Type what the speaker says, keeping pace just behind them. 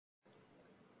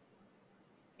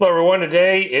Hello, everyone.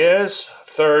 Today is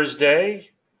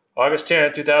Thursday, August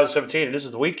 10th, 2017, and this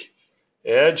is the week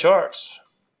in charts.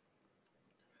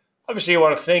 Obviously, I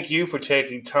want to thank you for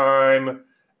taking time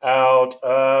out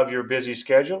of your busy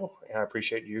schedule, and I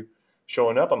appreciate you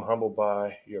showing up. I'm humbled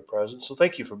by your presence, so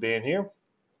thank you for being here.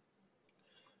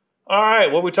 All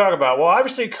right, what we talk about? Well,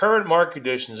 obviously, current market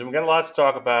conditions, and we've got a lot to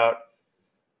talk about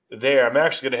there. I'm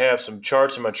actually going to have some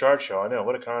charts in my chart show. I know,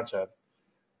 what a concept.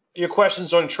 Your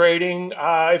questions on trading.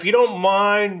 If you don't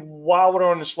mind, while we're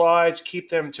on the slides, keep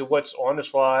them to what's on the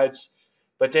slides.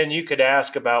 But then you could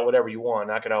ask about whatever you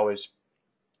want. I could always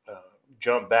uh,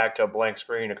 jump back to a blank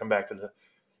screen or come back to the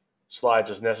slides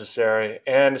as necessary.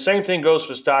 And the same thing goes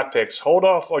for stock picks. Hold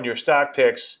off on your stock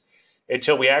picks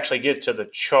until we actually get to the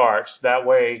charts. That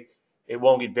way it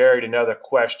won't get buried in other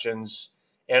questions.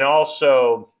 And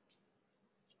also,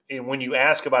 when you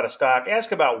ask about a stock,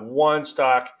 ask about one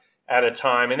stock at a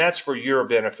time, and that's for your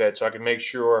benefit, so I can make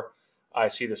sure I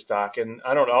see the stock. And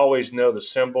I don't always know the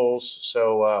symbols,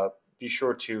 so be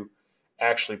sure to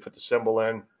actually put the symbol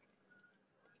in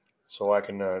so I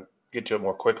can get to it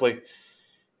more quickly.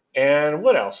 And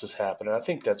what else is happening? I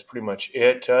think that's pretty much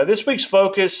it. This week's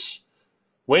focus,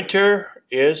 winter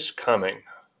is coming.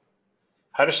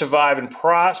 How to survive and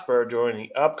prosper during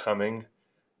the upcoming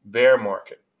bear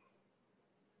market.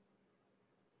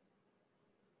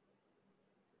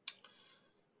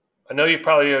 I know you've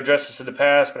probably addressed this in the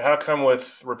past, but how come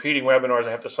with repeating webinars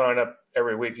I have to sign up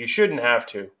every week? You shouldn't have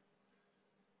to.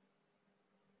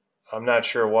 I'm not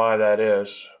sure why that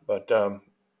is, but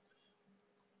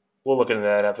we'll look into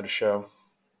that after the show.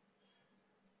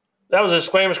 That was a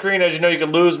disclaimer screen. As you know, you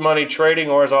can lose money trading,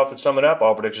 or as I often sum it up,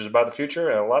 all predictions about the future,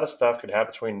 and a lot of stuff could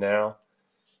happen between now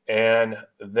and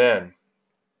then.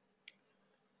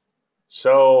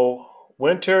 So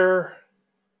winter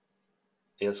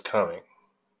is coming.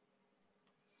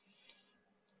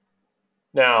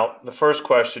 Now, the first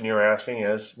question you're asking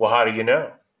is, well, how do you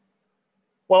know?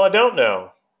 Well, I don't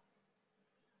know.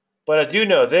 But I do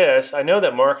know this. I know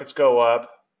that markets go up,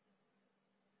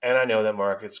 and I know that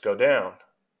markets go down.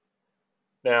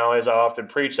 Now, as I often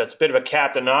preach, that's a bit of a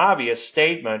Captain Obvious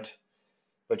statement,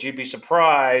 but you'd be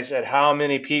surprised at how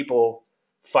many people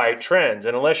fight trends.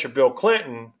 And unless you're Bill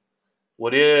Clinton,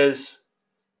 what is,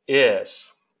 is.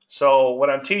 So what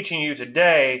I'm teaching you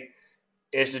today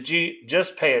is to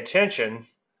just pay attention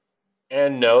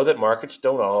and know that markets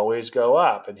don't always go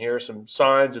up. And here are some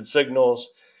signs and signals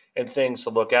and things to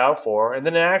look out for, and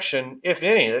then action, if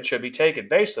any, that should be taken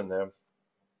based on them.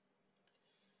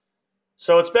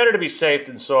 So it's better to be safe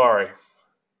than sorry.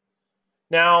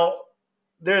 Now,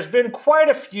 there's been quite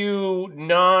a few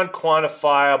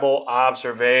non-quantifiable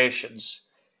observations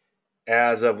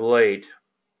as of late.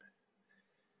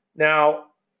 Now,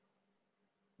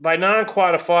 by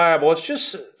non-quantifiable, it's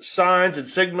just signs and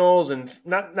signals, and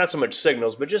not so much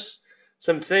signals, but just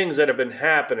some things that have been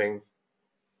happening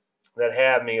that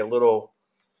have me a little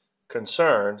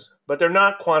concerned, but they're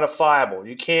not quantifiable.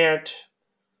 You can't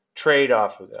trade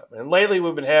off of them. And lately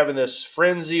we've been having this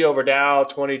frenzy over Dow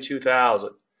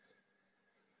 22,000.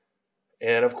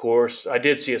 And of course, I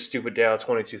did see a stupid Dow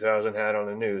 22,000 hat on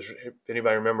the news. If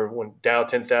anybody remember when Dow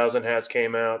 10,000 hats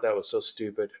came out, that was so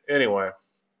stupid. Anyway,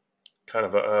 kind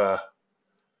of a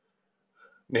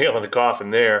nail in the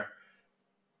coffin there.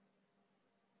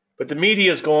 But the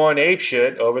media's going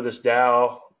apeshit over this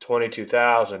Dow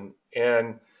 22,000.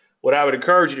 And what I would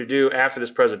encourage you to do after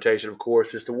this presentation, of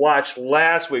course, is to watch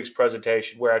last week's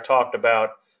presentation where I talked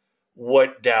about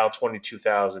what Dow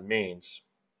 22,000 means.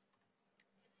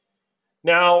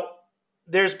 Now,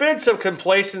 there's been some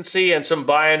complacency and some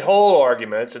buy and hold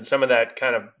arguments, and some of that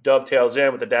kind of dovetails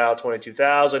in with the Dow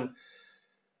 22,000.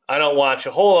 I don't watch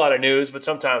a whole lot of news, but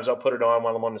sometimes I'll put it on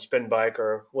while I'm on the spin bike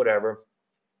or whatever.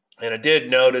 And I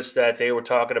did notice that they were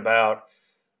talking about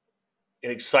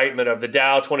an excitement of the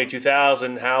Dow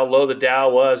 22,000, how low the Dow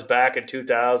was back in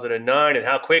 2009 and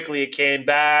how quickly it came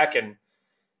back. And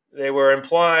they were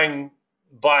implying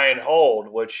buy and hold,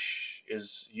 which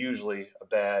is usually a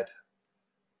bad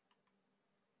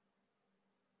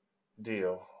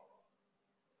deal.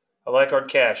 I like Art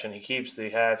Cash, and he keeps the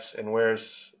hats and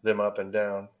wears them up and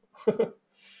down.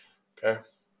 Okay.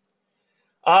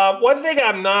 One thing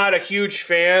I'm not a huge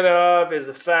fan of is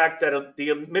the fact that the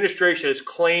administration is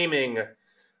claiming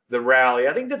the rally.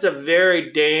 I think that's a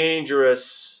very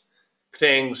dangerous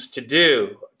thing to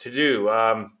do.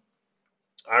 I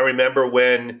remember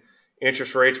when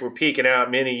interest rates were peaking out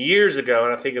many years ago,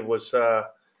 and I think it was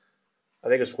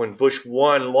when Bush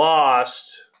 1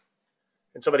 lost,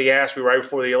 and somebody asked me right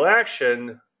before the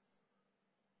election,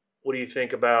 what do you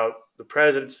think about the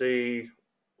presidency?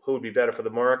 Who would be better for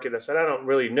the market? I said, I don't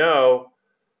really know.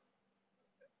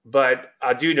 But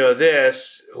I do know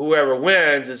this: whoever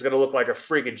wins is going to look like a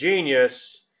freaking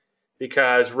genius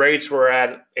because rates were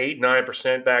at 8,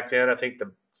 9% back then. I think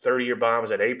the 30-year bond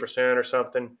was at 8% or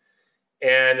something.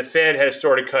 And the Fed has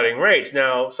started cutting rates.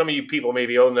 Now, some of you people may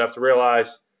be old enough to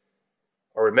realize,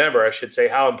 or remember, I should say,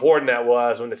 how important that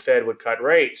was when the Fed would cut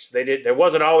rates. There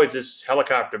wasn't always this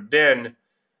helicopter bin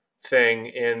thing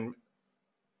in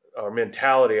or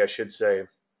mentality, I should say,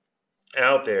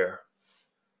 out there.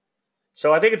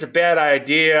 So I think it's a bad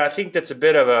idea. I think that's a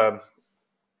bit of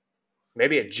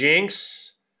maybe a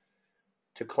jinx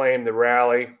to claim the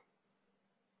rally.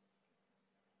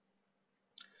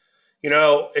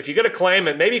 If you're going to claim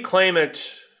it, maybe claim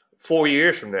it 4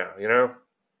 years from now.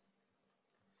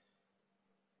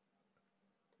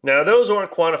 Now, those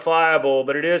aren't quantifiable,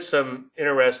 but it is some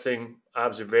interesting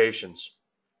observations.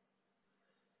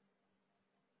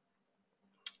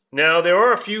 Now, there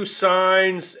are a few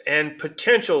signs and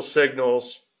potential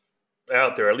signals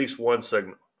out there, at least one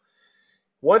signal.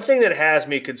 One thing that has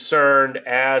me concerned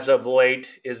as of late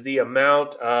is the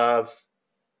amount of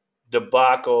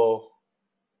debacle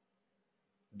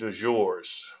du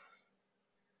jours.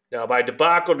 Now, by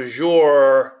debacle du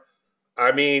jour,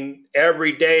 I mean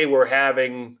every day we're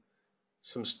having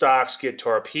some stocks get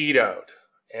torpedoed.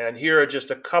 And here are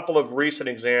just a couple of recent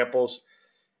examples.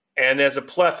 And there's a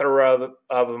plethora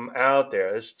of them out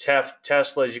there. There's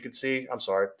Tesla, as you can see. I'm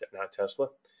sorry, not Tesla.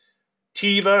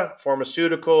 Teva,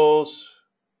 pharmaceuticals.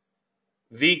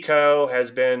 Vico has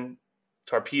been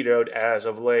torpedoed as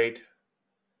of late.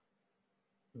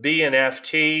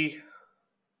 BNFT,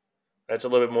 that's a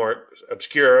little bit more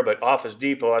obscure, but Office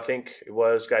Depot, I think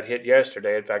it got hit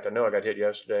yesterday. In fact, I know I got hit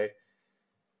yesterday.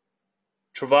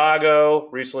 Trivago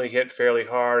recently hit fairly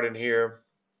hard in here.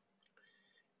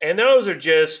 And those are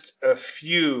just a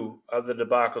few of the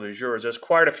debacle du jour. There's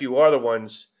quite a few other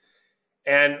ones.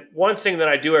 And one thing that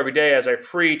I do every day as I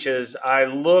preach is I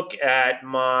look at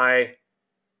my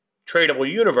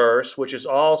tradable universe, which is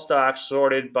all stocks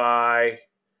sorted by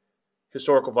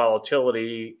historical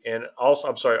volatility, and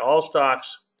also, all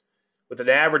stocks with an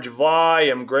average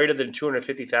volume greater than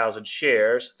 250,000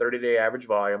 shares, 30-day average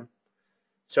volume.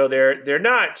 So they're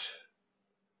not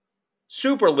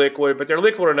super liquid, but they're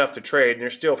liquid enough to trade, and they're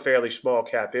still fairly small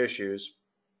cap issues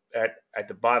at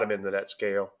the bottom end of that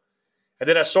scale. And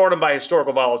then I sort them by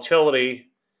historical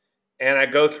volatility, and I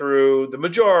go through the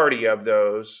majority of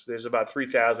those. There's about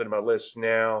 3,000 on my list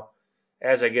now.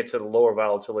 As I get to the lower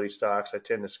volatility stocks, I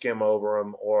tend to skim over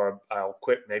them, or I'll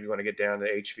quit maybe when I get down to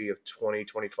HV of 20,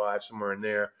 25, somewhere in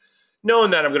there, knowing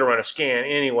that I'm going to run a scan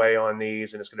anyway on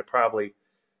these, and it's going to probably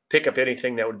pick up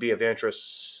anything that would be of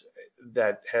interest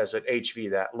that has an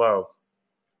HV that low.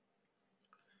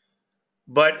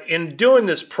 But in doing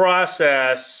this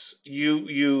process,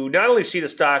 you not only see the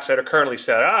stocks that are currently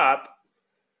set up,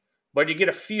 but you get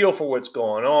a feel for what's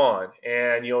going on.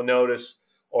 And you'll notice,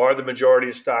 are the majority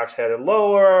of stocks headed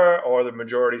lower, or the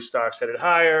majority of stocks headed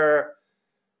higher,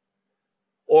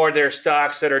 or they're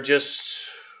stocks that are just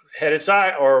headed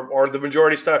side, or the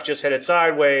majority of stocks just headed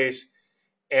sideways.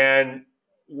 And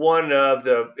one of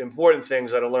the important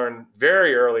things that I learned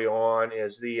very early on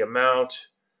is the amount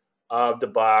of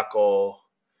debacle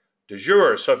du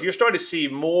jour. So if you're starting to see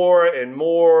more and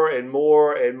more and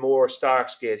more and more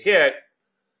stocks get hit,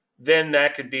 then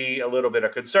that could be a little bit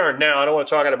of concern. Now, I don't want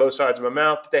to talk out of both sides of my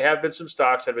mouth, but there have been some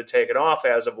stocks that have been taken off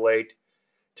as of late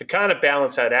to kind of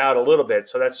balance that out a little bit.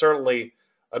 So that's certainly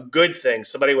a good thing.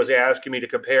 Somebody was asking me to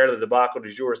compare the debacle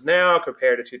du jours now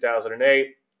compared to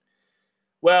 2008.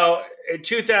 Well, in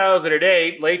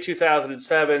 2008, late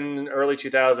 2007, early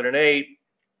 2008,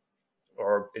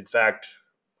 or in fact,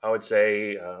 I would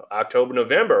say October,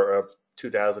 November of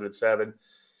 2007,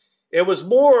 it was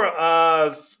more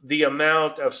of the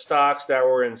amount of stocks that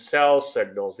were in sell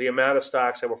signals, the amount of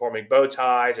stocks that were forming bow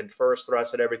ties and first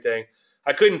thrusts and everything.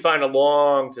 I couldn't find a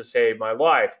long to save my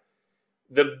life.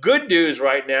 The good news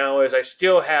right now is I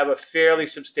still have a fairly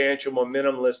substantial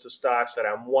momentum list of stocks that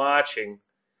I'm watching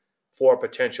for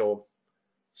potential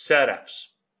setups.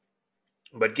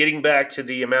 But getting back to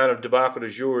the amount of debacle du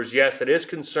jours, yes, it is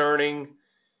concerning.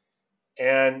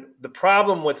 And the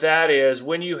problem with that is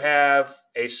when you have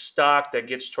a stock that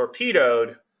gets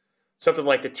torpedoed, something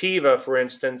like the Teva, for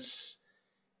instance,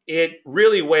 it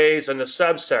really weighs on the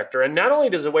subsector. And not only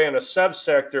does it weigh on a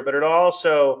subsector, but it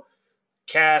also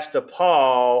casts a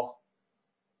pall,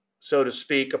 so to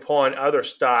speak, upon other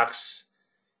stocks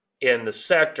in the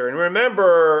sector. And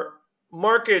remember,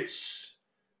 markets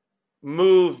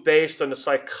move based on the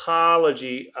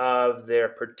psychology of their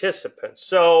participants.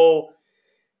 So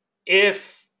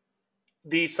if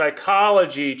the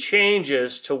psychology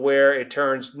changes to where it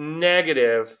turns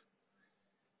negative,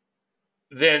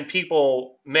 then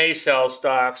people may sell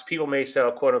stocks. People may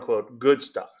sell quote unquote good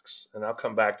stocks. And I'll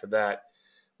come back to that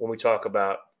when we talk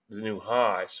about the new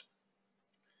highs.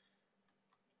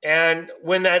 And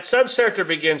when that subsector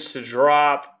begins to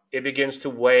drop, it begins to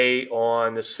weigh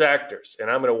on the sectors. And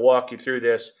I'm going to walk you through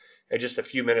this in just a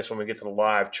few minutes when we get to the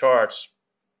live charts.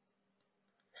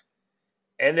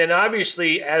 And then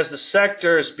obviously, as the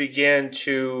sectors begin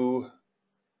to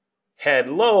head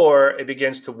lower, it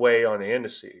begins to weigh on the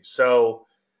indices. So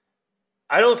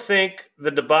I don't think the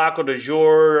debacle du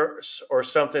jour or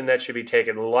something that should be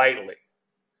taken lightly.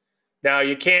 Now,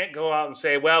 you can't go out and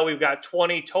say, well, we've got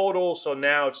 20 total, so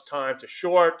now it's time to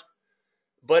short.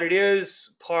 But it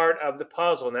is part of the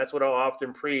puzzle, and that's what I'll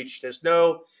often preach. There's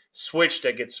no switch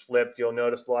that gets flipped. You'll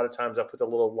notice a lot of times I put the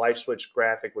little light switch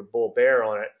graphic with bull bear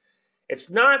on it. It's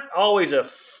not always a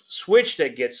switch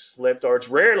that gets flipped, or it's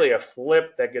rarely a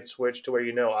flip that gets switched to where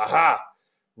you know, aha,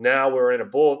 now we're in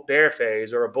a bear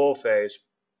phase or a bull phase.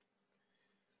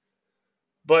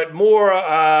 But more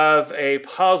of a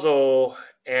puzzle,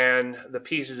 and the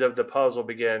pieces of the puzzle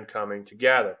begin coming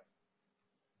together.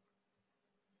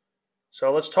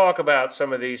 So let's talk about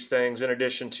some of these things in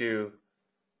addition to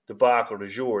debacle du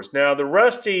jour. Now, the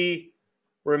rusty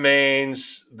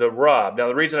remains the rub. Now,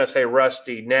 the reason I say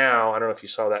rusty now, I don't know if you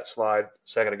saw that slide a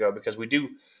second ago, because I do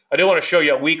want to show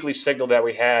you a weekly signal that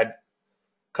we had a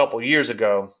couple years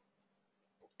ago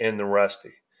in the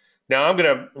rusty. Now, I'm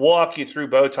going to walk you through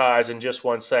bow ties in just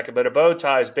one second, but a bow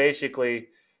tie is basically,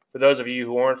 for those of you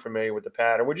who aren't familiar with the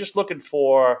pattern, we're just looking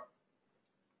for,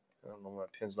 I don't know, my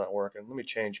pin's not working. Let me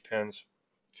change pins.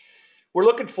 We're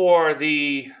looking for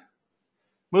the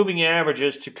moving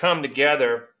averages to come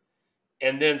together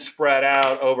and then spread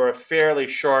out over a fairly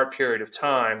short period of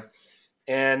time.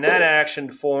 And that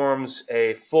action forms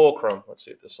a fulcrum. Let's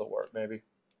see if this will work, maybe.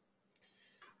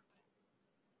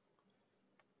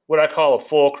 What I call a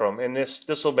fulcrum, and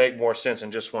this will make more sense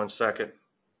in just one second.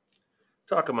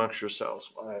 Talk amongst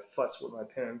yourselves while I futz with my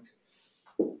pen.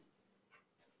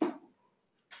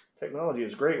 Technology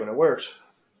is great when it works.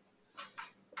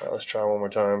 All right, let's try one more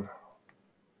time.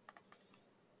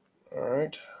 All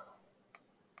right.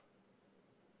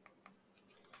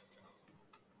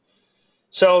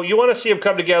 So you want to see them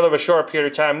come together over a short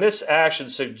period of time. This action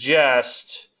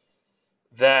suggests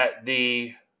that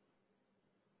the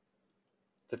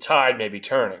tide may be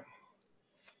turning.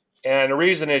 And the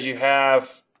reason is you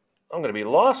have, I'm going to be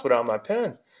lost without my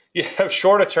pen. You have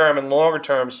shorter term and longer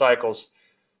term cycles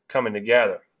coming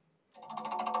together.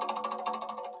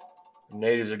 The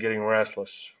natives are getting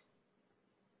restless.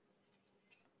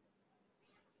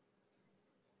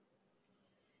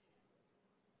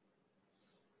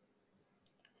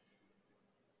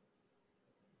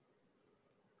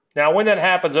 Now, when that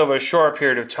happens over a short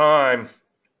period of time,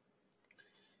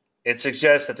 it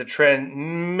suggests that the trend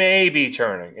may be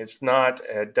turning. It's not,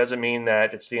 it doesn't mean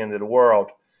that it's the end of the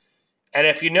world. And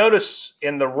if you notice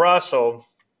in the Russell,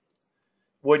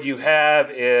 what you have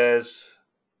is,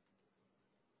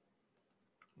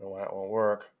 no, that won't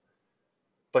work,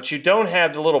 but you don't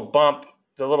have the little bump,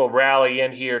 the little rally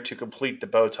in here to complete the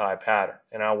bow tie pattern.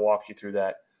 And I'll walk you through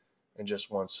that in just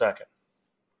one second.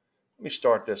 Let me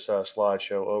start this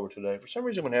slideshow over today. For some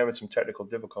reason, I'm having some technical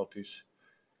difficulties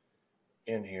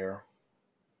in here.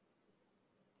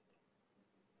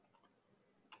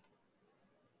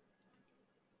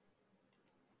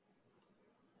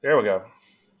 There we go.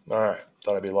 All right.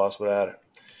 Thought I'd be lost without it.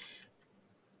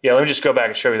 Yeah, let me just go back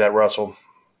and show you that Russell.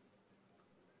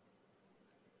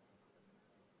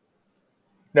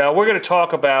 Now, we're going to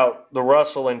talk about the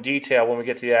Russell in detail when we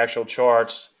get to the actual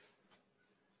charts.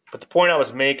 But the point I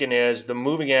was making is the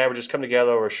moving averages come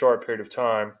together over a short period of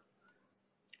time.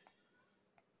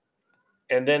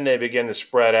 And then they begin to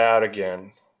spread out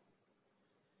again.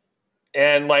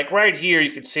 And like right here,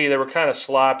 you can see they were kind of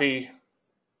sloppy.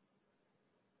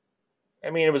 I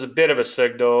mean, it was a bit of a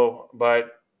signal,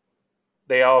 but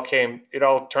it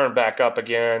all turned back up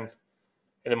again,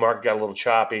 and the market got a little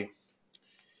choppy.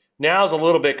 Now it's a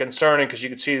little bit concerning because you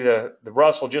can see the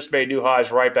Russell just made new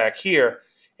highs right back here,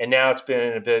 and now it's been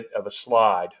in a bit of a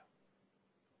slide.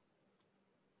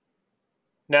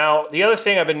 Now, the other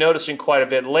thing I've been noticing quite a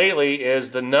bit lately is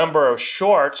the number of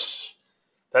shorts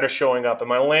that are showing up in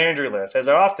my Landry list. As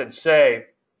I often say,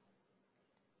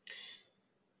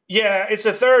 yeah, it's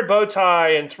a third bow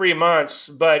tie in 3 months,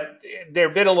 but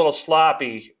they've been a little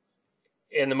sloppy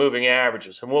in the moving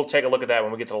averages, and we'll take a look at that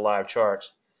when we get to the live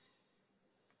charts.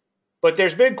 But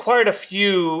there's been quite a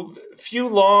few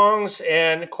longs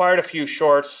and quite a few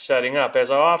shorts setting up. As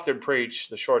I often preach,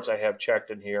 the shorts I have checked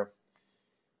in here,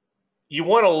 you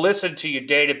want to listen to your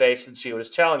database and see what it's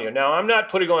telling you. Now, I'm not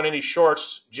putting on any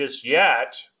shorts just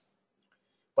yet,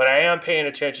 but I am paying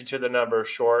attention to the number of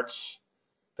shorts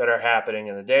that are happening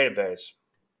in the database.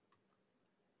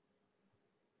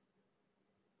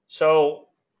 So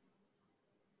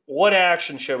what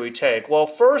action should we take? Well,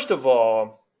 first of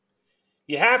all,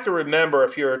 you have to remember,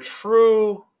 if you're a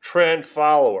true trend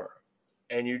follower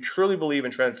and you truly believe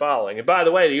in trend following, and by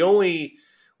the way, the only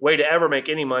way to ever make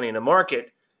any money in a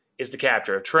market is to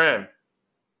capture a trend.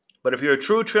 But if you're a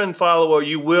true trend follower,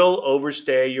 you will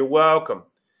overstay your welcome.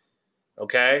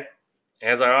 Okay?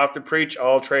 As I often preach,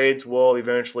 all trades will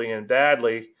eventually end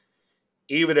badly.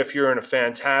 Even if you're in a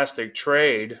fantastic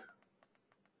trade,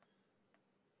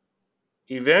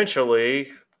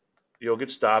 eventually you'll get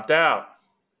stopped out.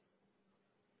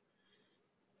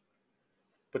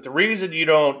 But the reason you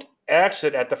don't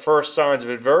exit at the first signs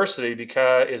of adversity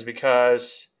is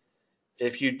because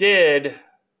if you did,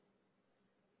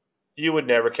 you would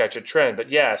never catch a trend. But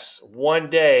yes, one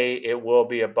day it will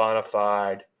be a bona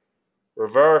fide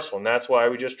reversal, and that's why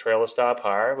we just trail a stop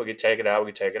higher. We can take it out,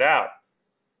 we can take it out.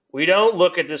 We don't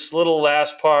look at this little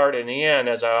last part in the end,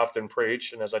 as I often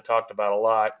preach and as I talked about a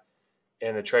lot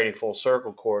in the Trading Full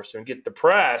Circle course, and get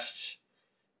depressed.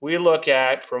 We look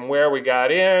at from where we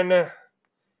got in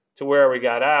to where we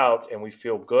got out, and we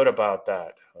feel good about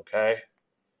that, okay?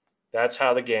 That's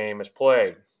how the game is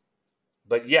played.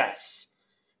 But yes,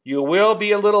 you will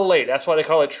be a little late. That's why they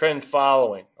call it trend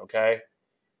following, okay?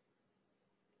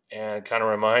 And it kind of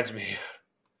reminds me,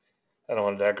 I don't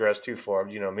want to digress too far,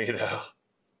 but you know me though.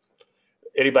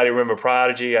 Anybody remember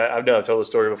Prodigy? I know I've told the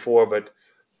story before, but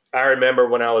I remember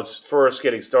when I was first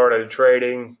getting started in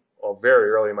trading, well, very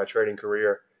early in my trading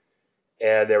career,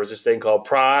 and there was this thing called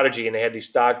Prodigy, and they had these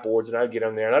stock boards, and I'd get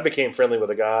on there, and I became friendly with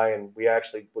a guy, and we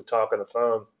actually would talk on the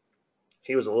phone.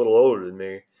 He was a little older than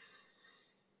me,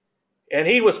 and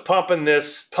he was pumping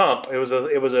this pump. It was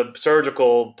a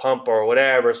surgical pump or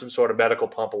whatever, some sort of medical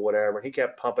pump or whatever, and he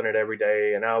kept pumping it every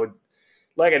day, and I would,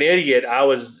 like an idiot, I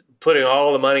was putting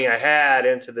all the money I had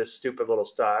into this stupid little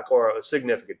stock, or a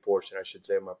significant portion, I should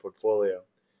say, of my portfolio.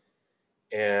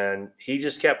 And he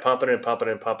just kept pumping and pumping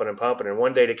and pumping and pumping. And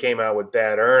one day they came out with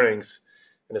bad earnings,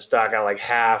 and the stock got like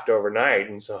halved overnight.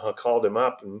 And so I called him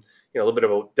up, and a little bit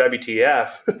of a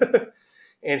WTF.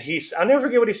 And I'll never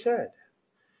forget what he said.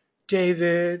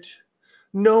 David,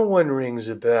 no one rings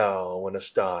a bell when a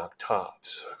stock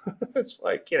tops. It's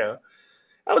like, that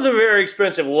was a very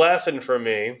expensive lesson for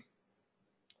me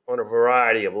on a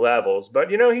variety of levels. But,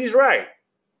 he's right.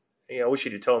 I wish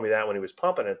he'd have told me that when he was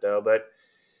pumping it, though. But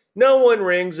no one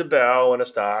rings a bell when a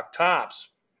stock tops.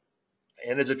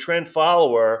 And as a trend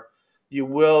follower, you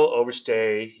will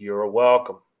overstay your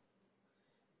welcome.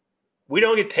 We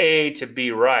don't get paid to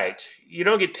be right. You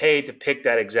don't get paid to pick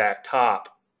that exact top.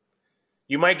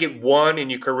 You might get one in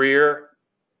your career,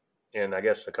 and I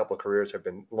guess a couple of careers have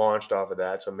been launched off of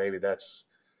that, so maybe that's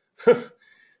the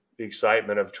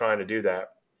excitement of trying to do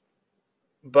that.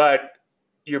 But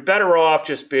you're better off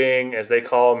just being, as they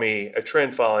call me, a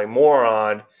trend following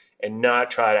moron, and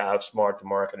not try to outsmart the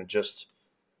market and just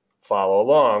follow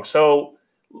along. So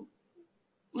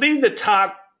leave the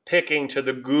top picking to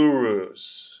the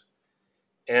gurus.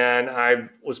 And I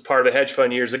was part of a hedge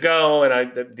fund years ago,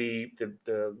 and the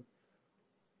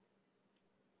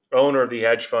owner of the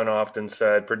hedge fund often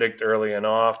said, predict early and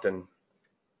often,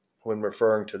 when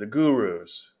referring to the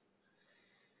gurus.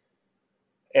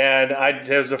 And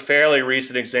there's a fairly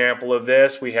recent example of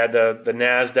this. We had the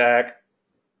NASDAQ.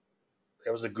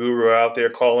 There was a guru out there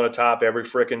calling a top every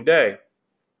frickin' day.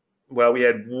 Well, we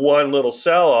had one little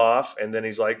sell-off, and then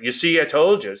he's like, you see, I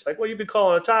told you. It's like, well, you've been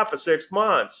calling a top for 6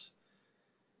 months.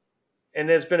 And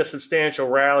there's been a substantial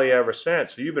rally ever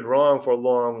since. So you've been wrong for a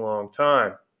long, long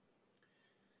time.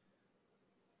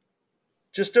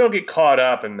 Just don't get caught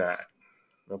up in that,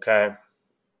 okay?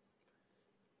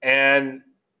 And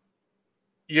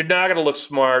you're not going to look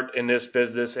smart in this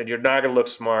business, and you're not going to look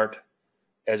smart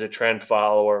as a trend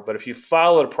follower. But if you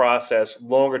follow the process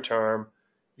longer term,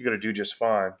 you're going to do just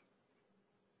fine.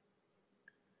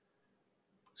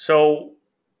 So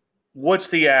what's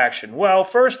the action? Well,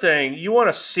 first thing, you want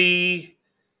to see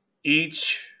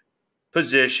each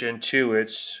position to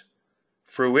its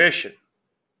fruition.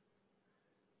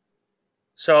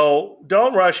 So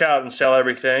don't rush out and sell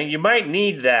everything. You might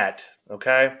need that,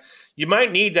 okay? You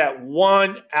might need that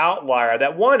one outlier.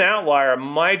 That one outlier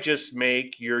might just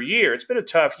make your year. It's been a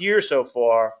tough year so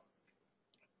far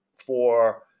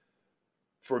for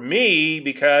me,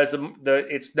 because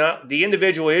the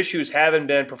individual issues haven't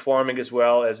been performing as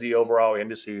well as the overall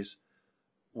indices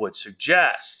would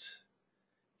suggest.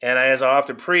 And as I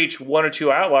often preach, one or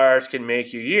two outliers can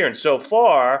make your year. And so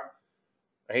far,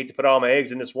 I hate to put all my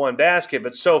eggs in this one basket,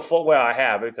 but so far, well, I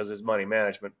have it because it's money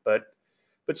management. But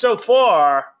so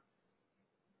far,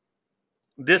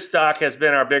 this stock has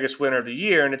been our biggest winner of the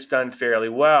year, and it's done fairly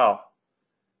well.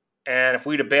 And if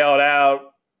we'd have bailed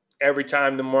out every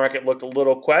time the market looked a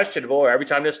little questionable, or every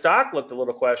time the stock looked a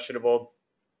little questionable,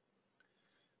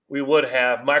 we would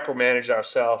have micromanaged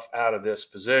ourselves out of this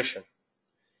position.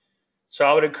 So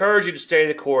I would encourage you to stay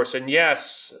the course. And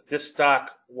yes, this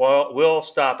stock will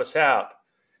stop us out.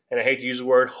 And I hate to use the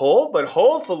word hold, but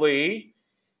hopefully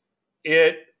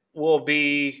it will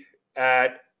be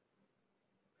at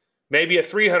maybe a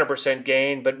 300%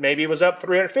 gain, but maybe it was up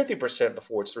 350%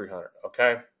 before it's 300,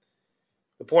 okay?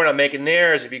 The point I'm making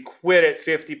there is if you quit at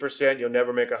 50%, you'll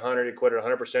never make 100. You quit at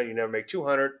 100%, you never make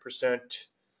 200%.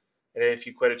 And if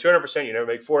you quit at 200%, you never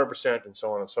make 400%, and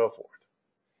so on and so forth.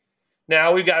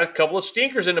 Now, we've got a couple of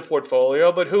stinkers in the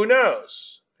portfolio, but who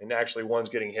knows? And actually, one's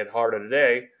getting hit harder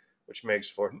today, which makes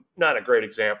for not a great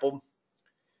example.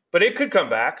 But it could come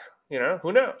back,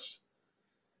 who knows?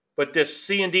 But this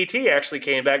C&DT actually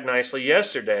came back nicely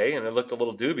yesterday, and it looked a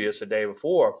little dubious the day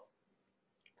before.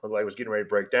 Looked like it was getting ready to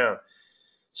break down.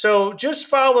 So just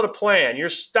follow the plan. Your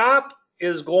stop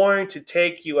is going to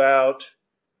take you out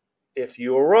if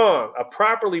you are wrong. A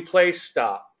properly placed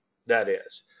stop, that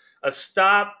is. A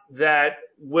stop that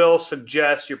will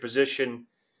suggest your position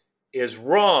is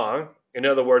wrong. In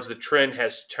other words, the trend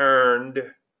has turned,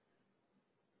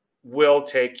 will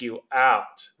take you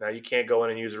out. Now, you can't go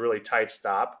in and use a really tight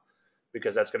stop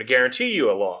because that's going to guarantee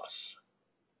you a loss.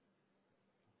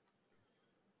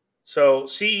 So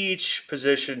see each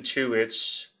position to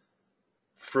its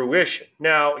fruition.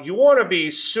 Now, you want to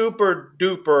be super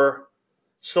duper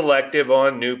selective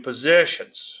on new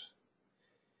positions.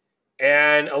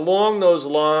 And along those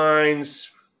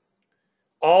lines,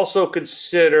 also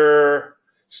consider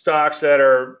stocks that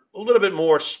are a little bit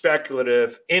more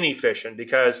speculative, inefficient,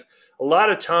 because a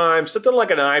lot of times, something like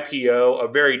an IPO, a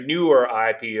very newer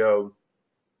IPO,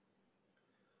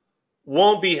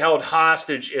 won't be held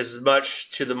hostage as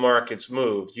much to the market's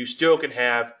move. You still can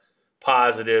have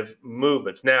positive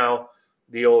movements. Now,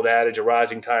 the old adage, a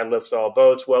rising tide lifts all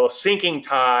boats. Well, a sinking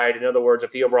tide, in other words, if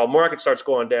the overall market starts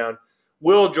going down,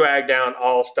 will drag down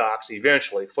all stocks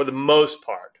eventually, for the most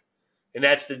part. And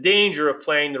that's the danger of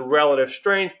playing the relative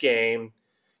strength game.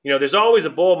 There's always a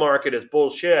bull market as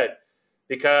bullshit,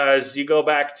 because you go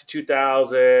back to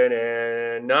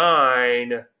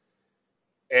 2009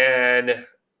 and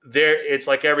it's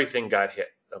like everything got hit,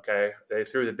 okay? They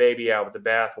threw the baby out with the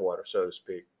bathwater, so to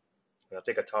speak. And I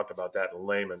think I talked about that in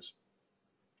layman's,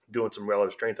 doing some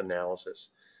relative strength analysis.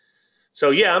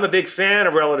 So yeah, I'm a big fan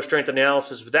of relative strength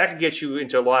analysis, but that can get you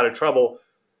into a lot of trouble,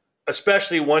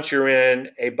 especially once you're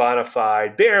in a bona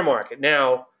fide bear market.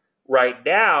 Now, right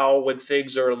now, when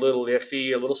things are a little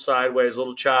iffy, a little sideways, a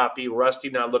little choppy, Rusty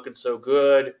not looking so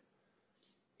good,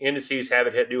 indices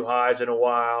haven't hit new highs in a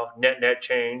while, net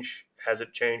change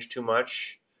hasn't changed too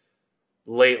much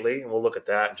lately, and we'll look at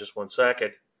that in just one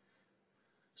second.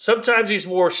 Sometimes these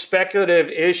more speculative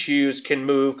issues can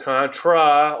move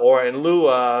contra or in lieu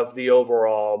of the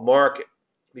overall market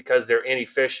because they're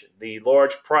inefficient. The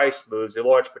large price moves, the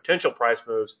large potential price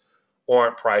moves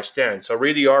aren't priced in. So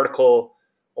read the article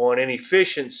on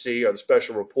inefficiency or the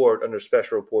special report under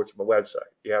special reports on my website.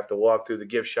 You have to walk through the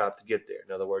gift shop to get there.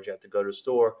 In other words, you have to go to the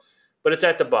store, but it's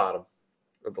at the bottom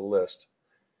of the list.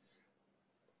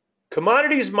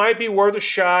 Commodities might be worth a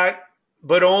shot,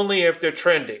 but only if they're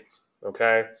trending.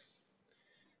 Okay,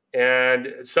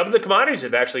 and some of the commodities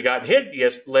have actually gotten hit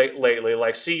lately,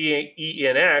 like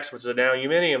CENX, which is an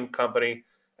aluminum company,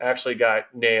 actually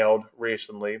got nailed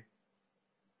recently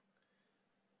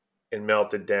and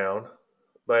melted down.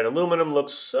 But aluminum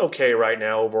looks okay right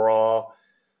now overall.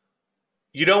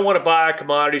 You don't want to buy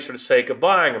commodities for the sake of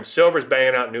buying them. Silver's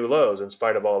banging out new lows in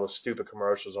spite of all the stupid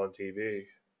commercials on TV.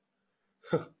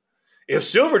 If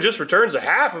silver just returns to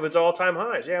half of its all-time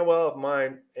highs, yeah, well, if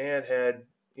my aunt had,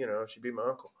 she'd be my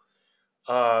uncle.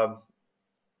 I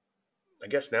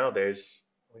guess nowadays,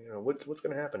 what's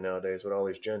going to happen nowadays with all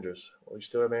these genders? Will you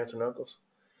still have aunts and uncles?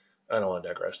 I don't want to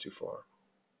digress too far.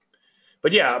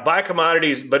 But yeah, buy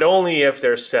commodities, but only if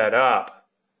they're set up.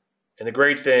 And the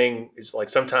great thing is, like,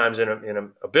 sometimes in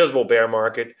an abysmal bear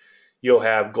market, you'll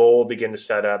have gold begin to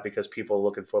set up because people are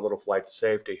looking for a little flight to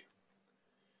safety.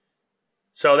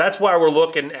 So that's why we're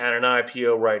looking at an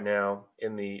IPO right now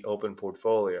in the open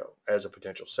portfolio as a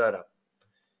potential setup.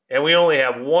 And we only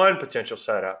have one potential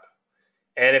setup.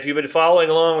 And if you've been following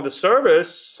along with the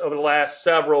service over the last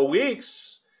several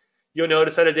weeks, you'll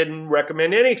notice that I didn't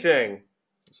recommend anything.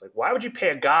 It's like, why would you pay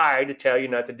a guy to tell you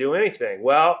not to do anything?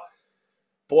 Well,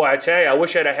 boy, I tell you, I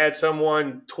wish I'd have had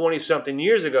someone 20-something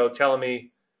years ago telling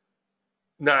me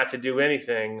not to do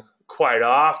anything quite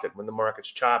often when the market's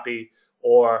choppy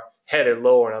or headed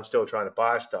lower and I'm still trying to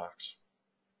buy stocks.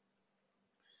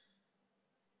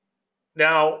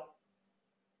 Now,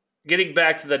 getting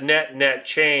back to the net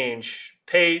change,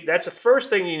 that's the first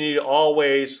thing you need to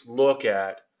always look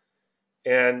at.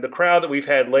 And the crowd that we've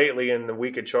had lately in the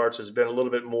weekend charts has been a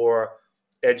little bit more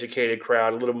educated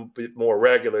crowd, a little bit more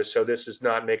regular, so this is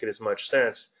not making as much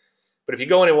sense. But if you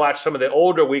go in and watch some of the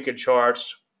older weekend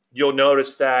charts, you'll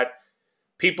notice that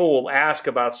people will ask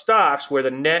about stocks where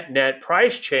the net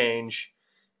price change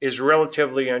is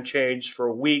relatively unchanged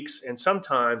for weeks and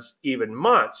sometimes even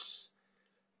months,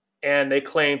 and they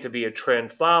claim to be a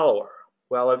trend follower.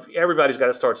 Well, if everybody's got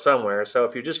to start somewhere, so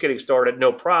if you're just getting started,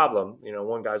 no problem.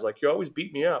 One guy's like, "You always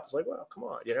beat me up." It's like, well, come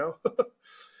on,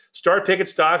 start picking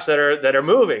stocks that are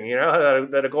moving,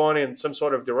 that are going in some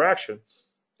sort of direction,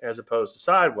 as opposed to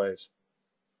sideways.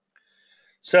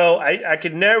 So I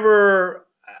can't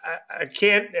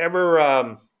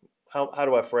ever. How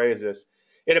do I phrase this?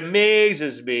 It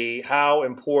amazes me how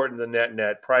important the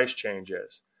net price change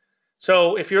is.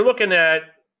 So if you're looking at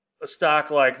a stock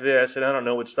like this, and I don't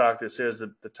know what stock this is,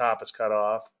 the top is cut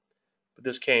off, but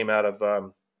this came out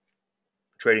of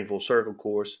Trading Full Circle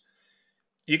course.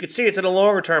 You can see it's in a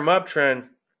longer term uptrend,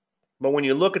 but when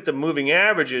you look at the moving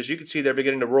averages, you can see they're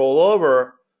beginning to roll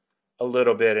over a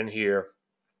little bit in here.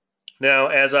 Now,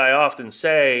 as I often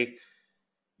say,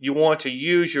 you want to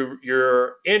use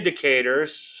your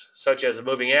indicators, such as a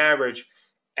moving average,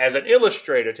 as an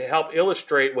illustrator to help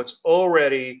illustrate what's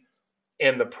already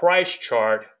in the price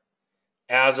chart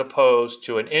as opposed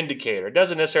to an indicator. It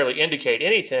doesn't necessarily indicate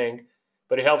anything,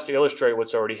 but it helps to illustrate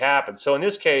what's already happened. So in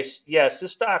this case, yes,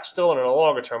 this stock's still in a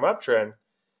longer term uptrend,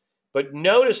 but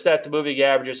notice that the moving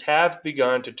averages have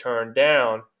begun to turn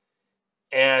down,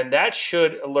 and that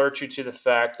should alert you to the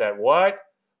fact that what?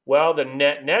 Well, the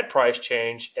net price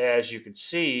change, as you can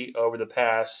see over the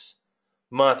past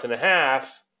month and a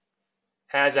half,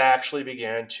 has actually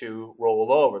begun to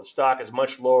roll over. The stock is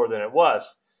much lower than it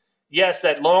was. Yes,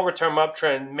 that longer-term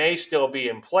uptrend may still be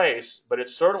in place, but it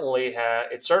certainly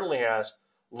has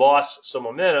lost some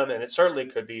momentum, and it certainly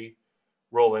could be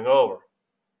rolling over.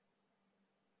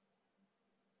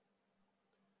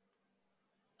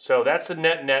 So that's the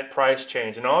net price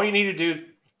change, and all you need to do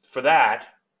for that,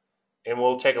 and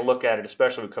we'll take a look at it,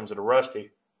 especially when it comes to the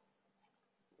Rusty,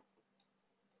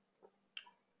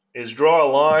 is draw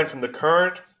a line from the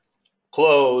current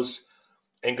close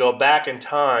and go back in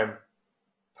time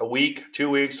a week, 2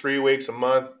 weeks, 3 weeks, a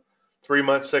month, 3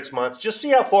 months, 6 months. Just see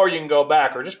how far you can go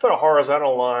back, or just put a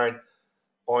horizontal line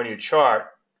on your chart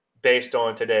based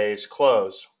on today's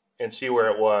close and see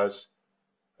where it was,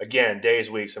 again,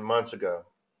 days, weeks, and months ago.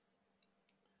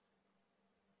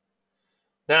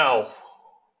 Now,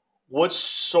 what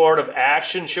sort of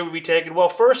action should we be taking? Well,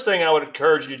 first thing I would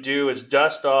encourage you to do is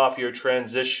dust off your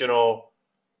transitional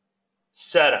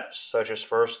setups, such as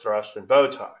first thrust and bow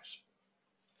ties.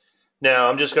 Now,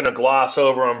 I'm just going to gloss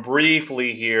over them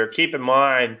briefly here. Keep in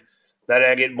mind that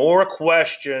I get more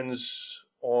questions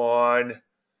on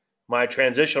my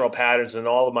transitional patterns than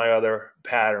all of my other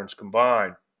patterns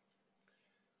combined.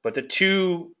 But the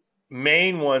two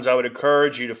main ones I would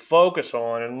encourage you to focus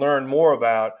on and learn more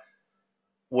about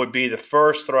would be the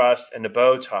first thrust and the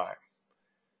bow tie.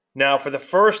 Now, for the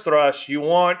first thrust, you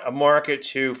want a market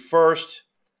to first,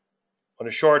 on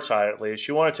the short side at least,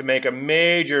 you want it to make a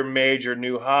major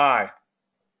new high.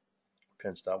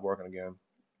 Pen stopped working again.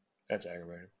 That's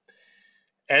aggravating.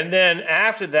 And then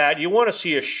after that, you want to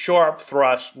see a sharp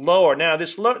thrust lower. Now,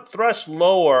 this thrust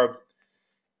lower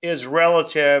is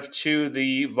relative to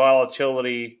the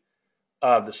volatility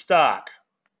of the stock.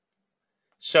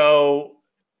 So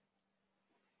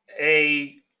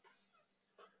a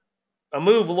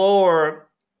move lower,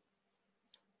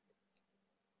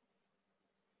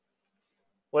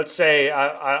 let's say,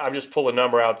 I'm just pulling a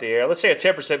number out the air. Let's say a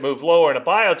 10% move lower in a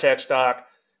biotech stock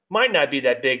might not be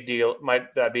that big deal.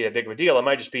 Might not be that big of a deal. It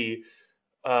might just be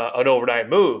an overnight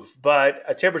move. But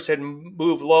a 10%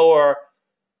 move lower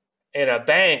in a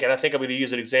bank, and I think I'm going to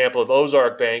use an example of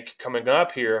Ozark Bank coming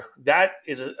up here, that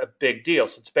is a big deal.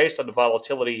 So it's based on the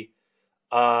volatility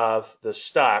of the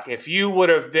stock. If you would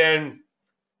have been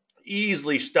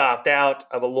easily stopped out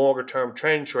of a longer term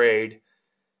trend trade,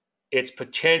 it's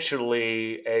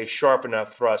potentially a sharp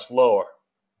enough thrust lower.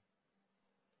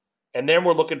 And then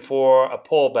we're looking for a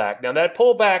pullback. Now that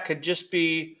pullback could just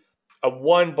be a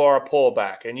 1-bar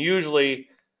pullback, and usually,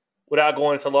 without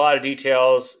going into a lot of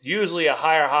details, usually a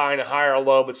higher high and a higher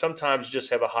low, but sometimes just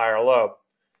have a higher low.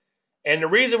 And the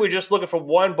reason we're just looking for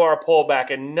one bar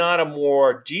pullback and not a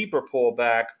more deeper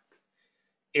pullback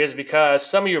is because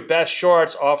some of your best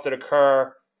shorts often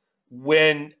occur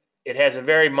when it has a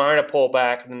very minor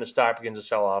pullback and then the stock begins to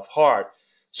sell off hard.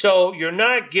 So you're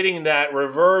not getting that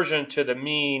reversion to the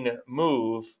mean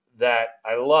move that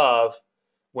I love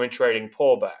when trading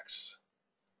pullbacks.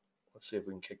 Let's see if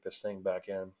we can kick this thing back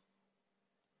in.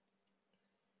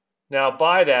 Now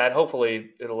by that,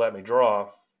 hopefully it'll let me draw.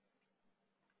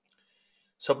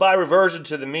 So by reversion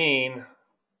to the mean,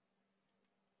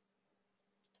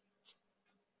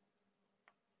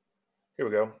 here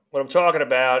we go. What I'm talking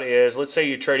about is, let's say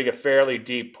you're trading a fairly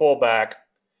deep pullback.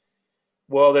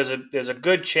 Well, there's a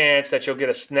good chance that you'll get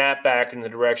a snapback in the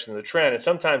direction of the trend, and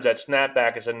sometimes that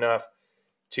snapback is enough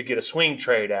to get a swing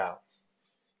trade out.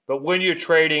 But when you're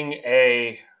trading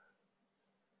a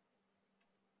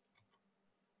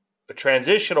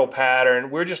transitional pattern,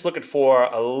 we're just looking for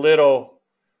a little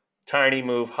tiny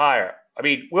move higher. I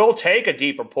mean, we'll take a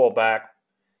deeper pullback,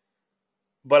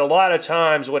 but a lot of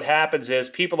times what happens is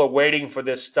people are waiting for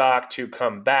this stock to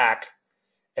come back,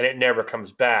 and it never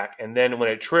comes back. And then when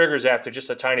it triggers after just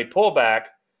a tiny pullback,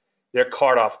 they're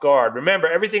caught off guard. Remember,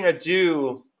 everything I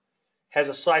do has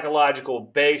a psychological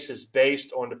basis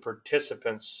based on the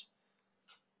participants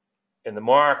in the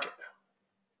market.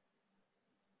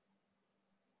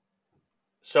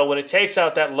 So when it takes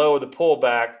out that low of the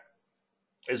pullback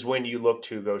is when you look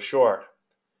to go short.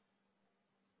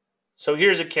 So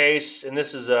here's a case, and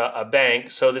this is a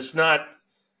bank. So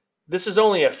this is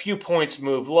only a few points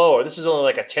move lower. This is only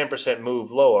like a 10%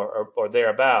 move lower or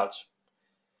thereabouts.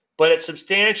 But it's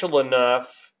substantial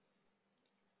enough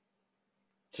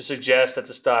to suggest that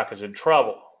the stock is in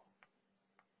trouble.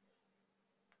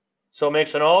 So it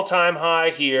makes an all-time high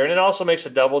here, and it also makes a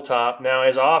double top. Now,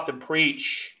 as I often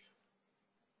preach,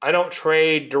 I don't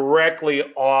trade directly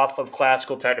off of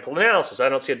classical technical analysis. I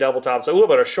don't see a double top and say, oh,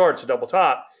 but a short's a double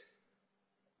top.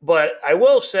 But I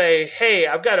will say, hey,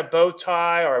 I've got a bow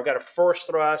tie or I've got a first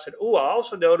thrust, and I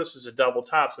also notice there's a double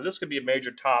top. So this could be a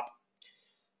major top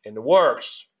in the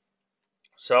works.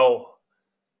 So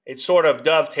it sort of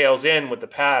dovetails in with the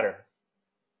pattern.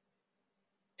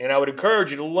 And I would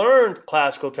encourage you to learn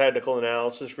classical technical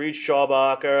analysis, read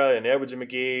Schaubacher and Edwards and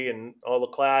McGee and all the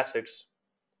classics,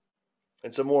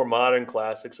 and some more modern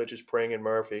classics such as Pring and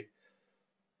Murphy.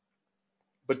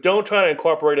 But don't try to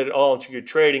incorporate it all into your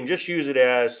trading. Just use it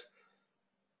as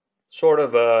sort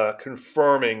of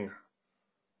confirming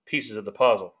pieces of the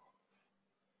puzzle.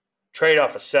 Trade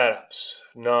off of setups,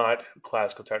 not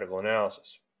classical technical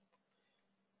analysis.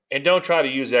 And don't try to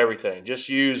use everything. Just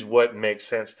use what makes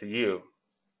sense to you,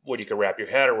 what you can wrap your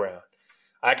head around.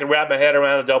 I can wrap my head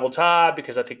around a double top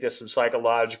because I think there's some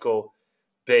psychological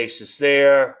basis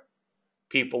there.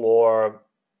 People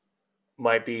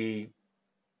might be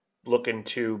looking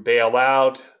to bail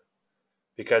out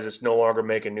because it's no longer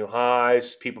making new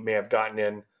highs. People may have gotten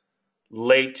in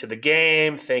late to the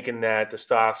game thinking that the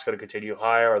stock's going to continue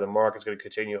higher or the market's going to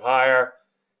continue higher.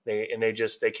 They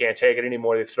can't take it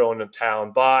anymore. They throw in the towel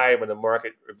and buy. When the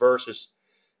market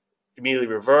immediately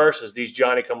reverses, these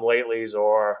Johnny-come-latelys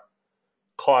are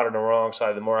caught on the wrong side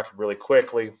of the market really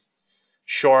quickly.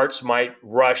 Shorts might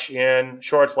rush in.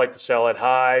 Shorts like to sell at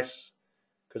highs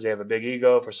because they have a big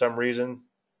ego for some reason.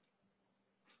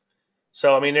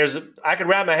 So, I mean, I can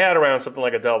wrap my head around something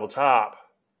like a double top.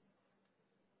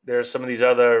 There's some of these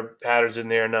other patterns in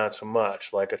there, not so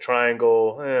much. Like a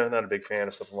triangle, not a big fan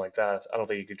of something like that. I don't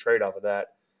think you could trade off of that.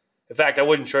 In fact, I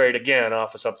wouldn't trade again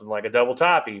off of something like a double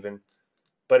top even.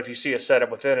 But if you see a setup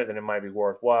within it, then it might be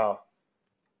worthwhile.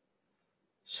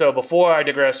 So before I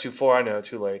digress too far, I know,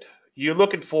 too late. You're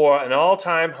looking for an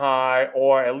all-time high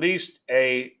or at least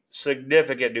a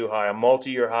significant new high, a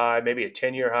multi-year high, maybe a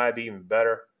 10-year high, be even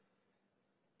better.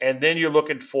 And then you're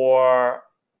looking for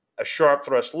a sharp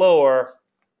thrust lower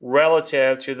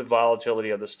relative to the volatility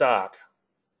of the stock.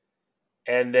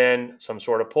 And then some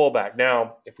sort of pullback.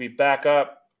 Now, if we back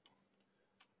up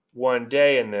one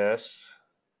day in this,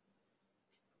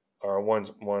 or one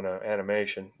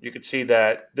animation, you can see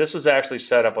that this was actually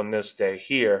set up on this day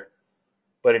here,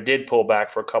 but it did pull back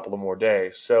for a couple of more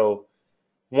days. So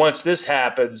once this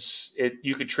happens,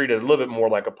 you could treat it a little bit more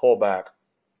like a pullback.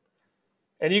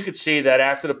 And you could see that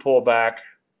after the pullback,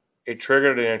 it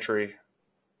triggered an entry.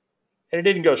 And it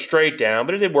didn't go straight down,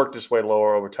 but it did work this way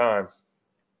lower over time.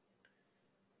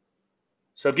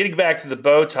 So getting back to the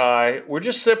bow tie, we're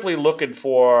just simply looking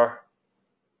for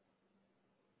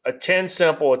a 10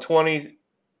 simple, a 20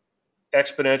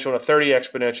 exponential, and a 30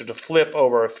 exponential to flip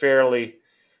over a fairly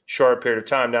short period of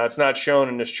time. Now, it's not shown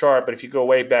in this chart, but if you go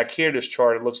way back here to this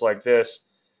chart, it looks like this.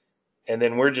 And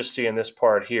then we're just seeing this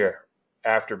part here.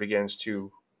 after it begins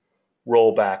to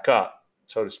roll back up,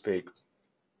 so to speak.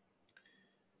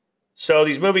 So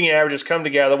these moving averages come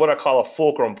together, what I call a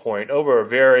fulcrum point, over a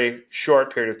very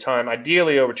short period of time,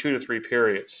 ideally over 2 to 3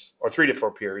 periods, or 3 to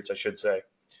 4 periods, I should say.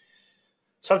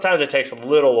 Sometimes it takes a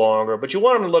little longer, but you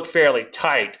want them to look fairly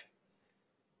tight.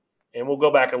 And we'll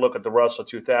go back and look at the Russell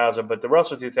 2000, but the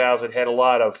Russell 2000 had a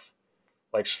lot of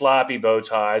like sloppy bow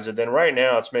ties, and then right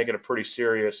now it's making a pretty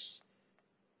serious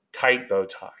tight bow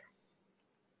tie.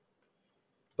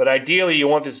 But ideally you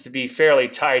want this to be fairly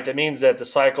tight. That means that the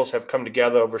cycles have come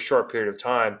together over a short period of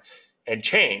time and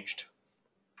changed.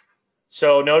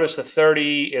 So notice the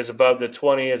 30 is above the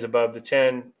 20, is above the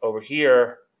 10 over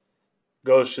here,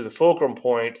 goes to the fulcrum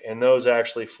point, and those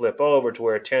actually flip over to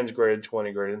where 10 is greater than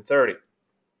 20, greater than 30.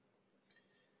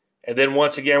 And then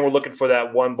once again, we're looking for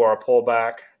that 1 bar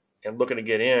pullback and looking to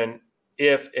get in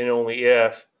if and only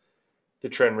if the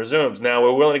trend resumes. Now,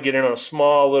 we're willing to get in on a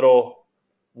small little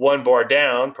 1 bar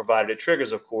down, provided it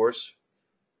triggers, of course.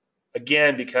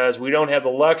 Again, because we don't have the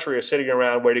luxury of sitting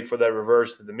around waiting for that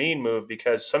reverse to the mean move,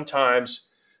 because sometimes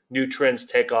new trends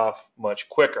take off much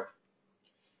quicker.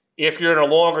 If you're in a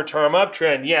longer term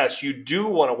uptrend, yes, you do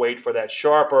want to wait for that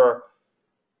sharper,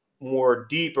 more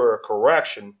deeper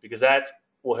correction, because that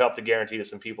will help to guarantee that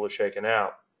some people are shaken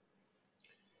out.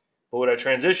 But with a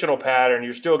transitional pattern,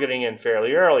 you're still getting in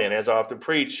fairly early. And as I often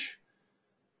preach,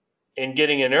 in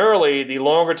getting in early, the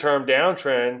longer term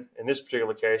downtrend, in this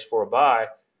particular case for a buy,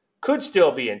 could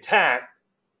still be intact,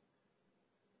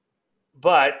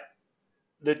 but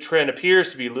the trend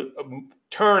appears to be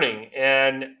turning.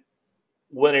 And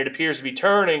when it appears to be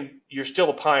turning, you're still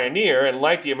a pioneer. And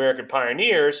like the American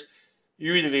pioneers,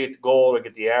 you either get the gold or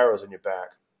get the arrows in your back.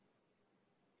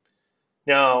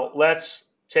 Now, let's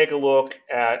take a look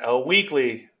at a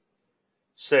weekly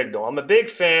signal. I'm a big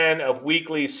fan of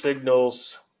weekly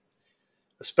signals,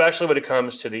 especially when it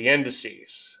comes to the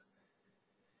indices.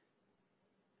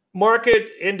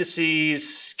 Market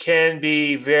indices can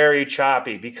be very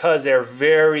choppy because they're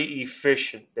very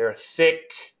efficient. They're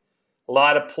thick, a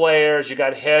lot of players. You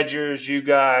got hedgers, you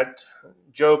got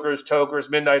jokers, tokers,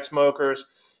 midnight smokers.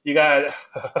 You got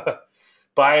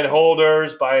buy and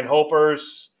holders, buy and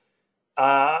hopers.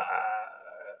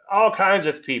 All kinds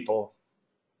of people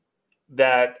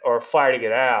that are fighting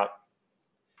it out.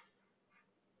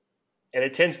 And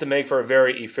it tends to make for a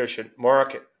very efficient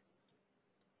market.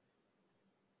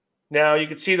 Now, you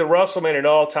can see the Russell made an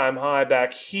all-time high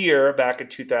back here, back in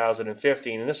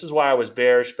 2015. And this is why I was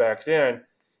bearish back then.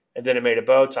 And then it made a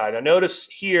bow tie. Now, notice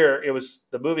here, it was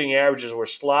the moving averages were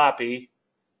sloppy.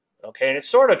 Okay, and it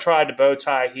sort of tried to bow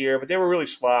tie here, but they were really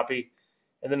sloppy.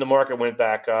 And then the market went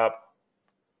back up.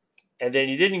 And then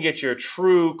you didn't get your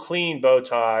true clean bow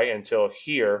tie until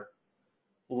here,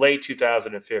 late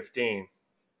 2015.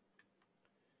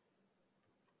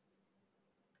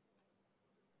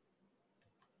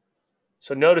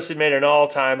 So notice it made an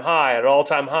all-time high. At an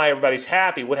all-time high, everybody's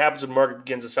happy. What happens when the market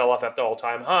begins to sell off after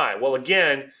all-time high? Well,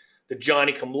 again, the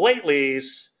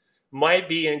Johnny-come-latelys might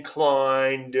be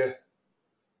inclined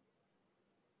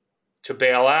to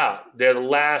bail out. They're the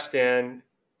last in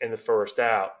and the first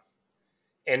out.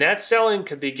 And that selling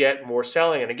could beget more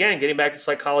selling. And again, getting back to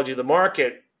psychology of the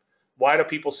market, why do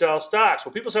people sell stocks?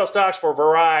 Well, people sell stocks for a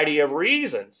variety of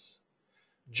reasons.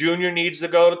 Junior needs to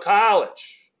go to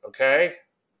college, okay?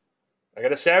 I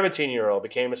got a 17-year-old,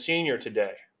 became a senior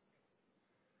today.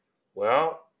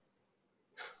 Well,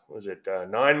 was it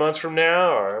 9 months from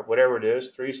now or whatever it is,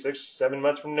 3, 6, 7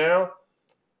 months from now,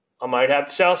 I might have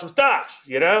to sell some stocks,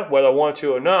 whether I want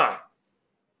to or not.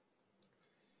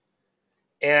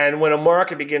 And when a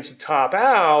market begins to top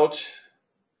out,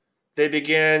 they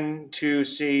begin to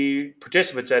see,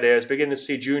 participants that is, begin to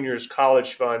see juniors'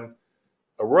 college fund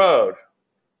erode.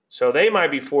 So they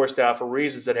might be forced out for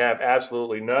reasons that have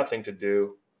absolutely nothing to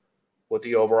do with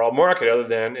the overall market other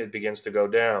than it begins to go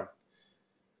down.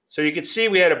 So you can see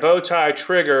we had a bow tie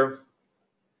trigger.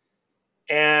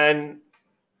 And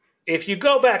if you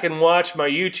go back and watch my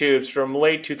YouTubes from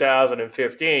late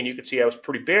 2015, you can see I was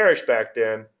pretty bearish back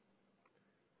then.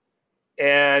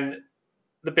 And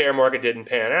the bear market didn't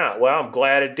pan out. Well, I'm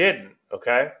glad it didn't,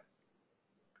 okay?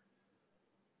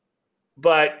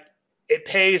 But it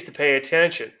pays to pay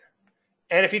attention.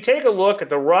 And if you take a look at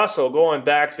the Russell going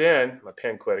back then, my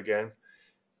pen quit again,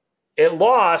 it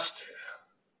lost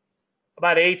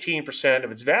about 18%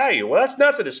 of its value. Well, that's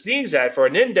nothing to sneeze at for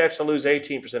an index to lose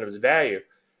 18% of its value.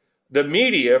 The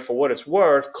media, for what it's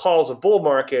worth, calls a bull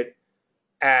market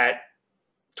at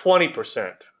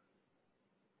 20%.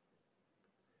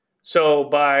 So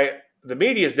by the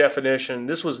media's definition,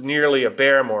 this was nearly a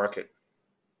bear market.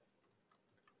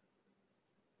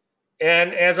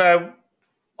 And as I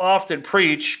often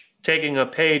preach, taking a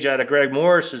page out of Greg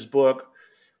Morris's book,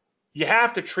 you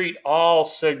have to treat all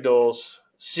signals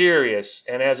serious.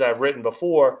 And as I've written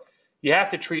before, you have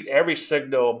to treat every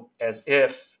signal as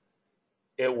if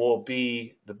it will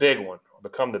be the big one or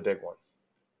become the big one.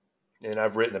 And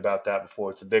I've written about that before.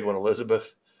 It's a big one,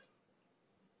 Elizabeth.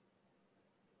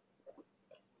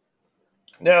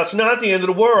 Now, it's not the end of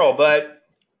the world, but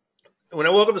when I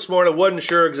woke up this morning, I wasn't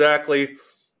sure exactly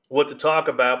what to talk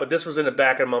about, but this was in the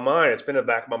back of my mind. It's been in the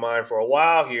back of my mind for a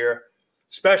while here,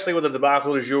 especially with the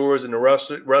debacle du jour and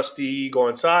the Rusty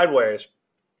going sideways.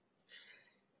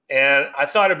 And I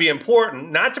thought it'd be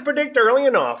important, not to predict early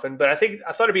and often, but I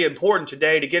thought it'd be important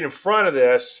today to get in front of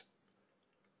this.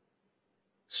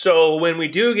 So when we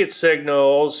do get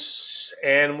signals,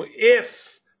 and when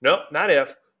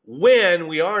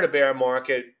we are in a bear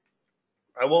market,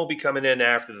 I won't be coming in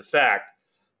after the fact.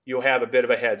 You'll have a bit of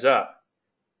a heads up.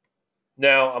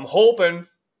 Now, I'm hoping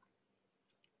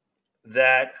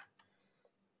that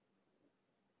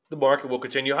the market will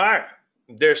continue higher.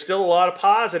 There's still a lot of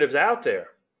positives out there.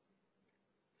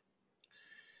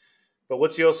 But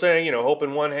what's the old saying? Hope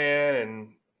in one hand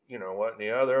and, what in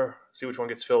the other. See which one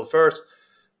gets filled first.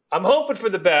 I'm hoping for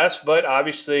the best, but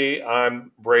obviously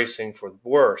I'm bracing for the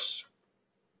worst.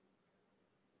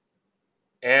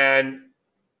 And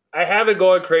I haven't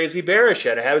gone crazy bearish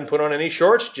yet. I haven't put on any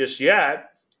shorts just yet,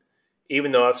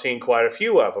 even though I've seen quite a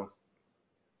few of them.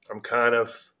 I'm kind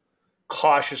of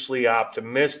cautiously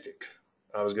optimistic.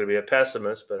 I was going to be a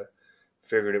pessimist, but I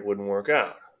figured it wouldn't work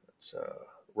out. It's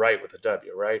right with a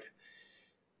W, right?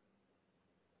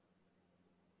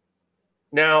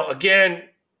 Now, again,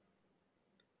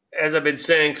 as I've been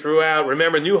saying throughout,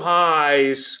 remember, new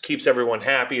highs keeps everyone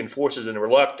happy and forces in the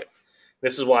reluctant.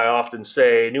 This is why I often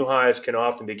say new highs can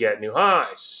often beget new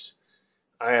highs.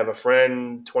 I have a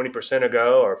friend 20%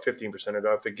 ago or 15%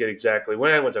 ago, I forget exactly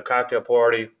when, went to a cocktail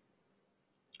party,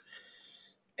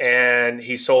 and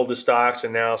he sold the stocks,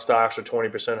 and now stocks are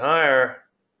 20% higher.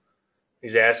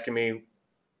 He's asking me,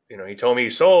 he told me he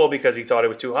sold because he thought it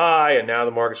was too high, and now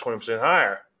the market's 20%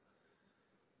 higher.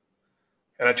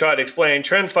 And I tried to explain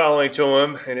trend following to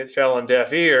him, and it fell on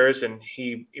deaf ears, and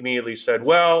he immediately said,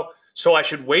 well, so I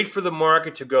should wait for the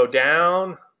market to go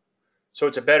down so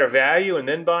it's a better value and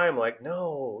then buy? I'm like,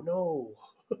 no.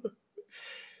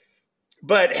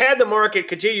 But had the market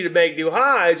continued to make new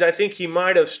highs, I think he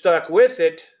might have stuck with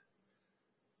it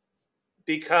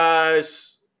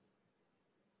because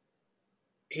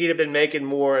he'd have been making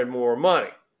more and more money.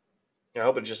 I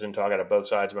hope it just didn't talk out of both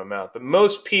sides of my mouth. But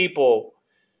most people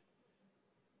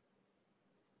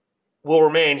will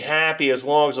remain happy as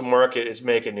long as the market is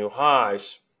making new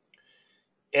highs.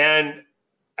 And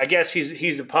I guess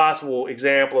he's a possible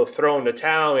example of throwing the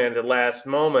towel in at the last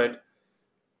moment.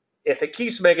 If it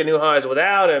keeps making new highs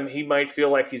without him, he might feel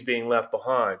like he's being left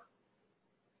behind.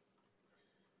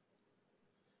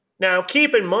 Now,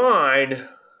 keep in mind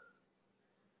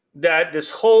that this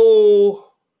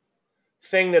whole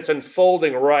thing that's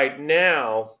unfolding right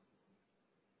now,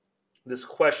 this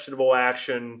questionable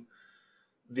action,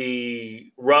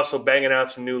 the Russell banging out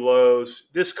some new lows,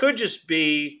 this could just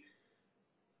be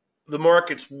the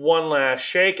market's one last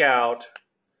shakeout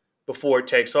before it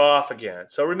takes off again.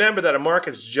 So remember that a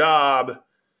market's job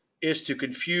is to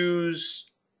confuse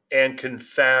and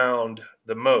confound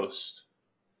the most.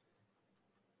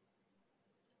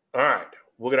 All right,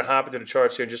 we're going to hop into the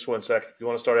charts here in just 1 second. If you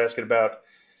want to start asking about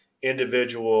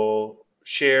individual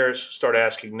shares, start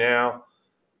asking now.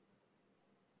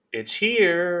 It's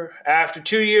here. After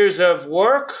 2 years of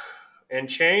work and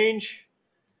change,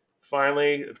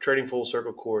 finally, the Trading Full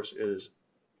Circle course is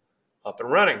up and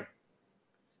running.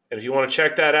 And if you want to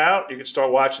check that out, you can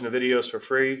start watching the videos for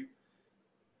free.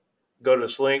 Go to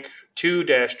this link,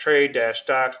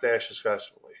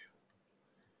 2-trade-stocks-successfully.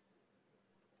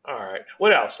 All right,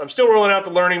 what else? I'm still rolling out the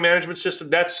learning management system.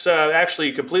 That's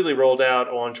actually completely rolled out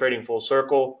on Trading Full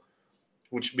Circle,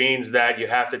 which means that you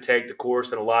have to take the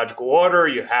course in a logical order.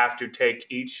 You have to take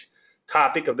each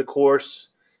topic of the course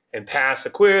and pass a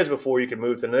quiz before you can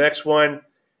move to the next one.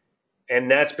 And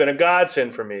that's been a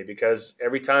godsend for me because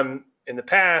every time in the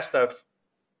past I've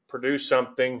produced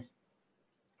something,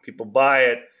 people buy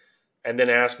it, and then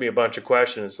ask me a bunch of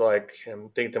questions. Like, I'm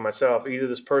thinking to myself, either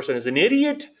this person is an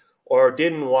idiot or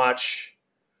didn't watch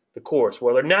the course.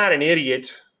 Well, they're not an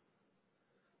idiot.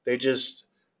 They just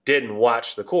didn't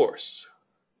watch the course.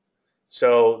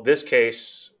 So this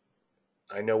case,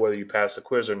 I know whether you pass the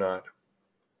quiz or not.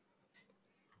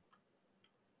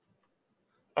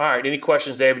 All right, any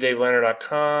questions,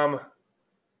 davidlandry.com.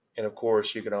 And of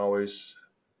course, you can always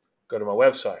go to my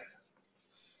website.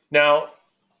 Now,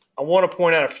 I want to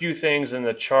point out a few things in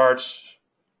the charts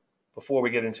before we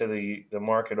get into the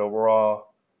market overall.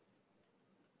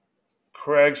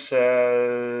 Craig says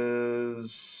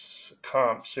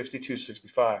comp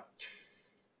 62.65.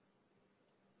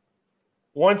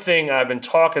 One thing I've been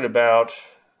talking about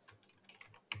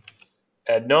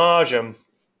ad nauseum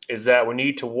is that we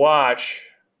need to watch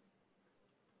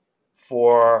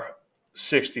for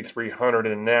 6,300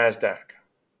 in the NASDAQ.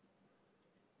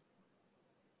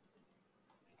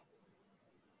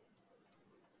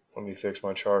 Let me fix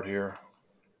my chart here.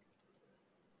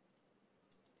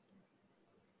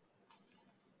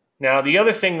 Now, the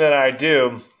other thing that I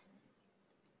do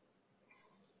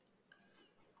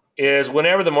is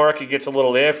whenever the market gets a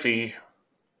little iffy,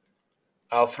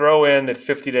 I'll throw in the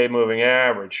 50-day moving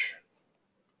average.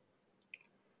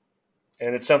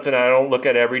 And it's something I don't look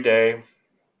at every day.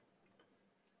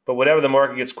 But whenever the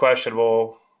market gets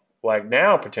questionable, like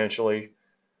now potentially,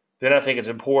 then I think it's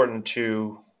important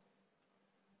to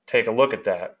take a look at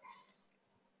that.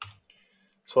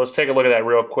 So let's take a look at that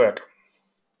real quick.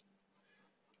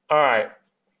 All right.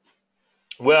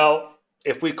 Well,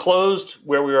 if we closed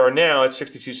where we are now at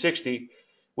 62.60,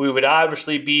 we would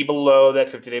obviously be below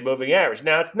that 50-day moving average.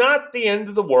 Now, it's not the end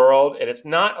of the world, and it's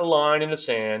not a line in the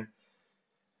sand.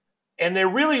 And there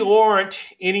really aren't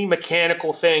any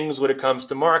mechanical things when it comes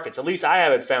to markets. At least I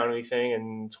haven't found anything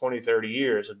in 20, 30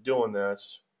 years of doing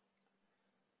this.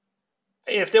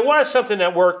 If there was something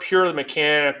that worked purely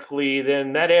mechanically,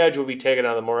 then that edge would be taken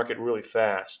out of the market really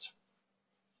fast.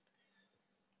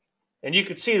 And you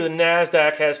can see the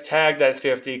NASDAQ has tagged that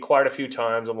 50 quite a few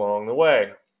times along the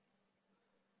way.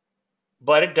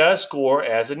 But it does score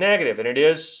as a negative, and it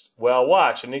is well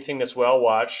watched. Anything that's well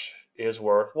watched is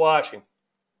worth watching.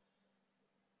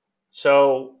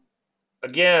 So,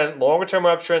 again, longer-term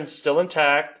uptrend still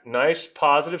intact. Nice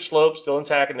positive slope still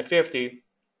intact in the 50.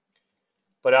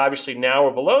 But obviously now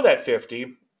we're below that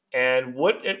 50. And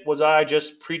what was I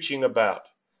just preaching about?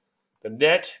 The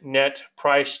net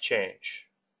price change.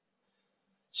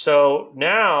 So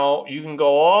now you can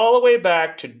go all the way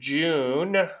back to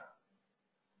June,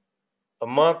 a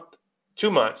month,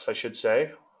 2 months, I should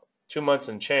say, 2 months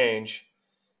and change.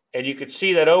 And you could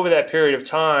see that over that period of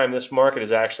time, this market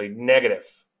is actually negative.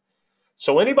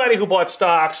 So anybody who bought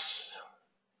stocks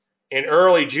in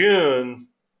early June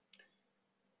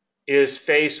is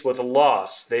faced with a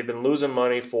loss. They've been losing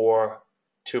money for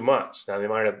 2 months. Now, they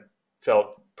might have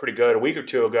felt pretty good a week or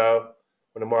two ago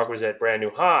when the market was at brand new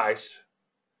highs,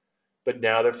 but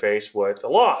now they're faced with a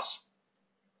loss.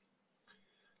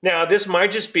 Now, this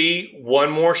might just be one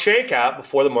more shakeout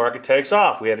before the market takes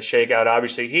off. We had a shakeout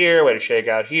obviously here, we had a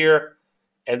shakeout here,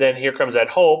 and then here comes that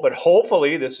hope, but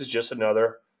hopefully this is just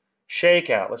another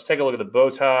shakeout. Let's take a look at the bow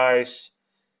ties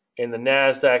in the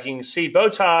NASDAQ. You can see bow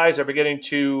ties are beginning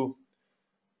to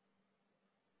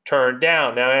turn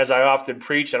down. Now, as I often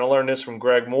preach, and I learned this from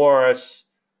Greg Morris,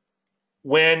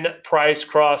 when price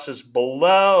crosses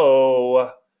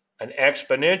below an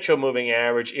exponential moving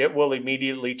average, it will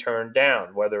immediately turn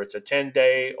down, whether it's a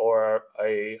 10-day or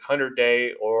a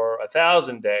 100-day or a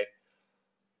 1,000-day,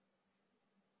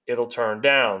 it'll turn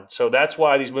down. So that's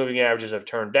why these moving averages have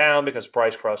turned down, because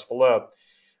price crossed below.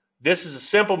 This is a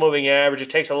simple moving average. It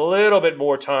takes a little bit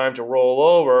more time to roll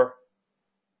over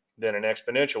than an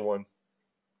exponential one.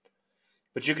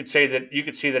 But you could see that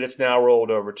it's now rolled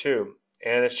over too.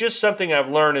 And it's just something I've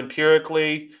learned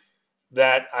empirically,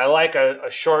 that I like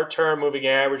a short-term moving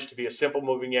average to be a simple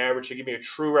moving average to give me a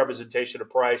true representation of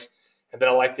price, and then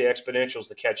I like the exponentials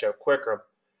to catch up quicker.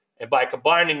 And by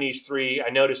combining these three, I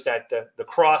noticed that the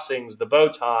crossings, the bow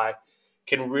tie,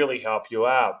 can really help you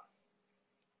out.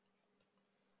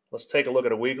 Let's take a look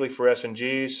at a weekly for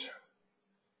S&Gs.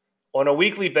 On a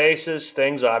weekly basis,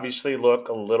 things obviously look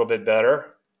a little bit better.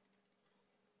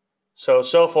 So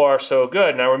far, so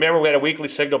good. Now, remember, we had a weekly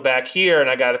signal back here, and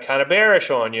I got kind of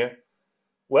bearish on you.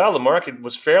 Well, the market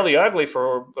was fairly ugly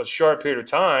for a short period of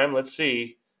time. Let's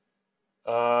see.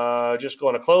 Just go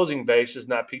on a closing basis,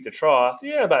 not peak to trough.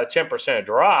 Yeah, about a 10%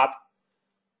 drop.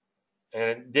 And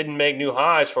it didn't make new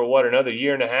highs for, what, another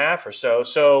year and a half or so.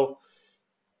 So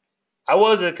I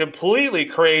wasn't completely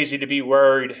crazy to be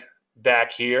worried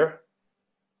back here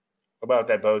about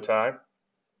that bow tie.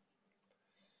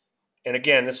 And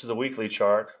again, this is a weekly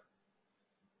chart.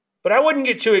 But I wouldn't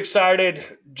get too excited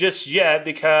just yet,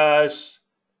 because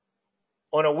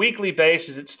on a weekly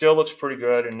basis, it still looks pretty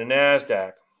good in the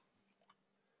NASDAQ.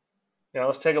 Now,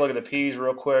 let's take a look at the Ps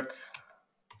real quick.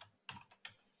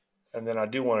 And then I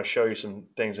do want to show you some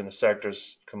things in the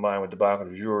sectors combined with the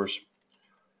binocular viewers.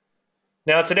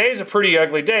 Now, today's a pretty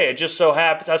ugly day. It just so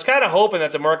happens, I was kind of hoping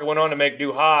that the market went on to make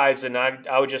new highs, and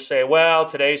I would just say, well,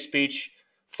 today's speech,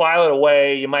 file it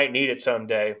away. You might need it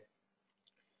someday.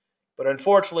 But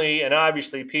unfortunately, and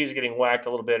obviously, P is getting whacked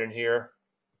a little bit in here.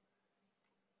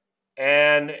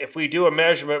 And if we do a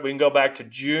measurement, we can go back to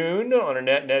June on a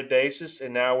net basis,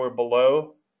 and now we're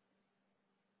below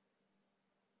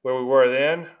where we were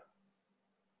then.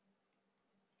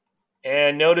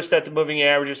 And notice that the moving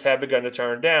averages have begun to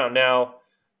turn down. Now,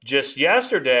 just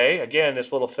yesterday, again,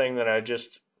 this little thing that I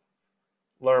just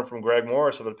learned from Greg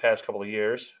Morris over the past couple of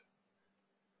years.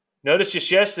 Notice just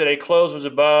yesterday, close was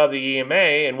above the EMA,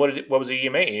 and what was the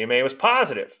EMA? EMA was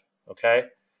positive, okay?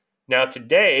 Now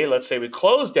today, let's say we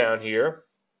close down here,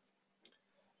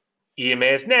 EMA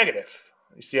is negative.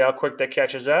 You see how quick that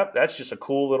catches up? That's just a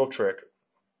cool little trick.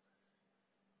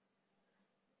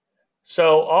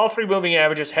 So all three moving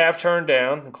averages have turned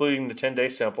down, including the 10-day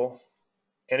simple.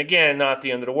 And again, not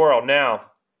the end of the world. Now,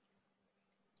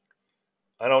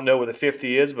 I don't know where the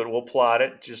 50 is, but we'll plot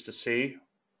it just to see.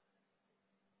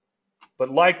 But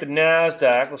like the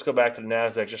NASDAQ, let's go back to the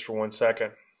NASDAQ just for 1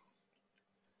 second.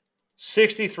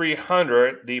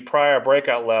 6,300, the prior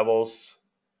breakout levels,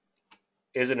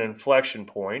 is an inflection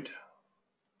point-ish,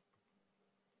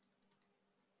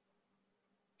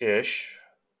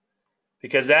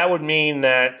 because that would mean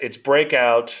that its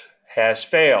breakout has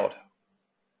failed.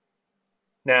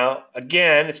 Now,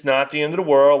 again, it's not the end of the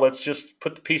world. Let's just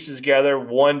put the pieces together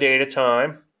one day at a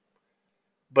time.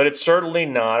 But it's certainly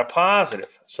not a positive.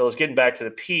 So let's get back to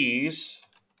the P's.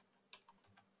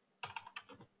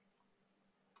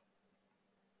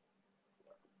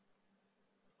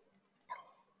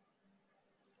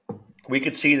 We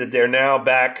could see that they're now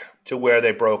back to where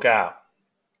they broke out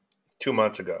 2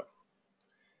 months ago.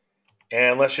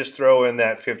 And let's just throw in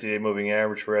that 50-day moving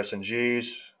average for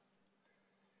S&Gs.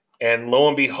 And lo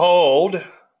and behold,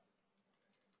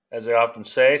 as I often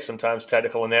say, sometimes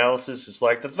technical analysis is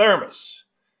like the thermos.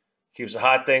 Keeps the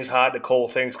hot things hot, the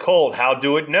cold things cold. How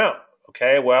do it know?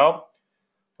 Okay, well,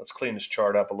 let's clean this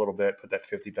chart up a little bit, put that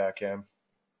 50 back in.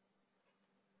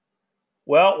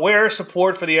 Well, where's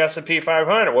support for the S&P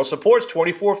 500? Well, support's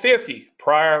 2450,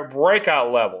 prior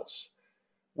breakout levels.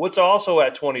 What's also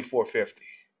at 2450?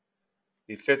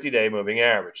 The 50-day moving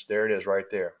average. There it is right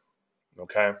there.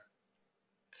 Okay?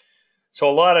 So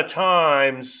a lot of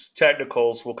times,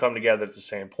 technicals will come together at the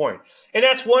same point. And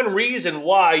that's one reason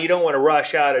why you don't want to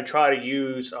rush out and try to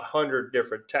use 100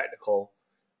 different technical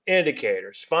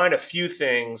indicators. Find a few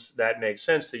things that make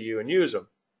sense to you and use them.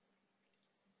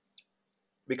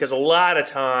 Because a lot of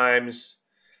times,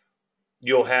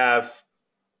 you'll have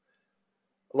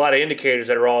a lot of indicators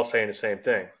that are all saying the same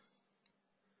thing.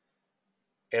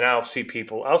 And I'll see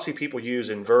people use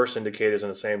inverse indicators in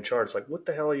the same chart. It's like, what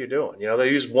the hell are you doing? You know, they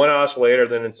use one oscillator,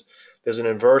 then there's an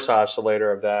inverse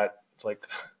oscillator of that. It's like,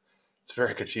 it's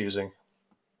very confusing.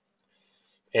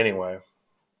 Anyway,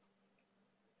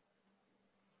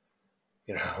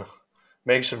 you know,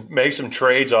 make some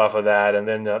trades off of that, and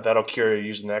then that'll cure you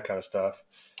using that kind of stuff.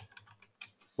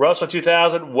 Russell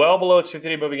 2000, well below its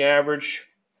 50-day moving average.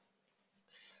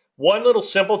 One little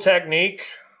simple technique.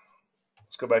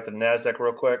 Let's go back to the NASDAQ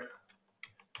real quick.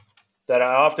 That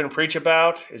I often preach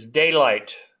about is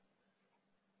daylight.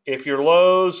 If your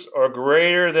lows are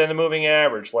greater than the moving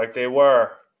average, like they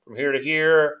were, from here to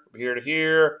here, from here to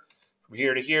here, from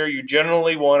here to here, you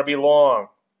generally want to be long,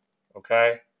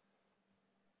 okay?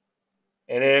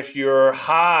 And if your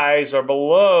highs are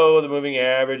below the moving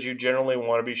average, you generally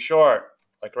want to be short.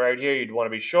 Like right here, you'd want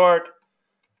to be short.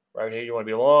 Right here, you want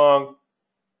to be long,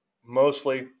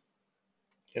 mostly.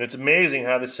 And it's amazing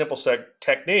how this simple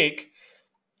technique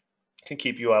can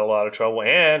keep you out of a lot of trouble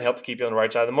and help to keep you on the right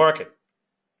side of the market.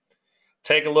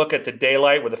 Take a look at the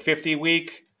daylight with a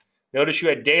 50-week. Notice you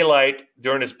had daylight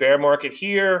during this bear market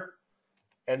here,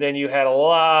 and then you had a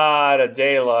lot of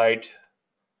daylight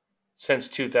since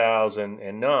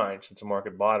 2009, since the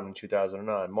market bottomed in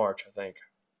 2009, March, I think.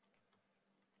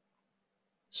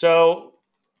 So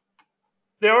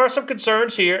there are some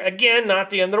concerns here. Again,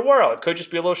 not the end of the world. It could just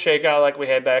be a little shakeout like we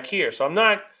had back here. So I'm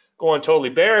not going totally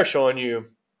bearish on you,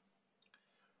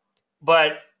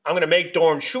 but I'm going to make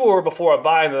darn sure before I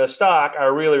buy into the stock, I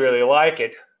really, really like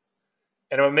it.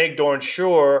 And I'm going to make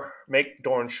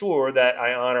darn sure that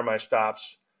I honor my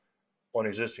stops on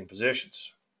existing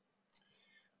positions.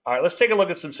 All right, let's take a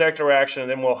look at some sector action, and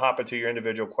then we'll hop into your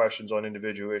individual questions on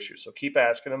individual issues. So keep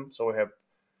asking them. So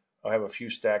I'll have a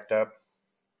few stacked up.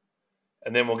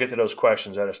 And then we'll get to those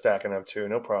questions that are stacking up too,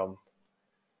 no problem.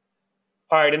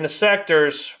 All right, in the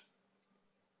sectors,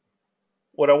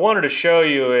 what I wanted to show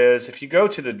you is if you go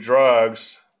to the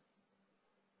drugs,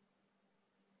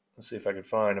 let's see if I can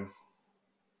find them.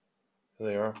 There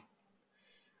they are.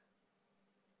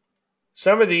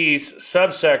 Some of these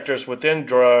subsectors within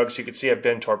drugs you can see have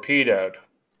been torpedoed.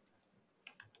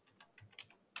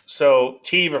 So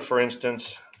Teva, for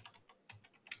instance,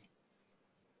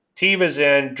 Teva's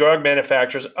in drug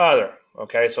manufacturers other.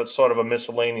 Okay, so it's sort of a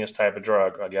miscellaneous type of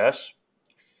drug, I guess.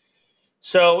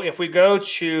 So if we go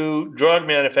to drug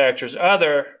manufacturers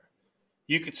other,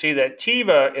 you can see that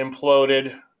Teva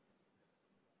imploded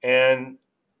and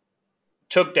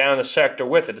took down the sector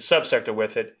with it, the subsector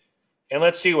with it. And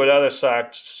let's see what other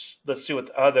stocks,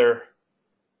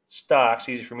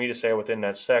 easy for me to say, within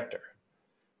that sector.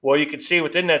 Well, you can see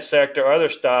within that sector, other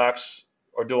stocks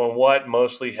are doing what?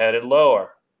 Mostly headed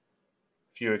lower.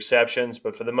 Few exceptions,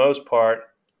 but for the most part,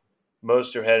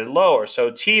 most are headed lower. So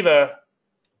Teva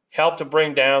helped to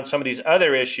bring down some of these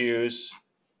other issues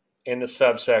in the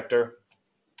subsector.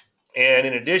 And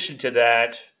in addition to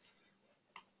that,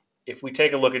 if we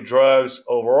take a look at drugs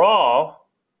overall,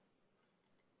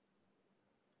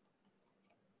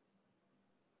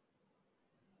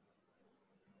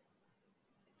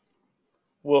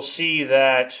 we'll see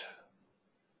that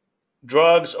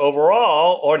drugs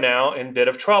overall are now in a bit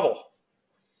of trouble.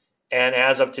 And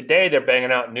as of today, they're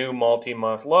banging out new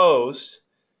multi-month lows.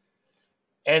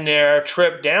 And their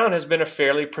trip down has been a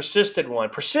fairly persistent one.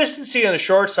 Persistency on the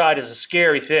short side is a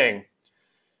scary thing.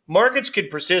 Markets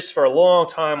could persist for a long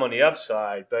time on the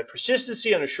upside, but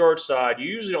persistency on the short side, you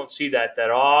usually don't see that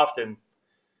often.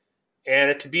 And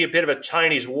it can be a bit of a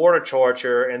Chinese water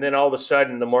torture, and then all of a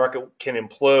sudden the market can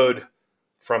implode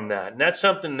from that. And that's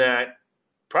something that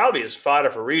probably is fodder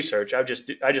for research. I just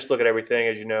look at everything,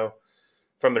 as you know,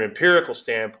 from an empirical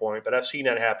standpoint, but I've seen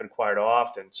that happen quite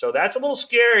often. So that's a little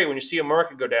scary when you see a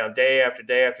market go down day after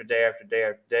day after day after day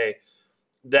after day.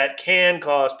 That can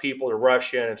cause people to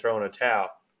rush in and throw in a towel.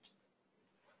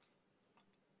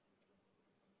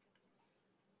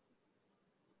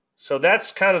 So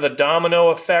that's kind of the domino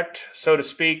effect, so to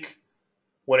speak,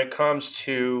 when it comes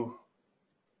to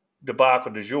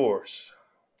debacle du jour.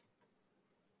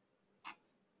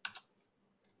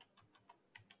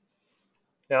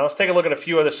 Now let's take a look at a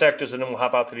few other sectors, and then we'll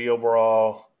hop out to the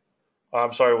overall.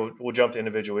 We'll jump to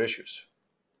individual issues.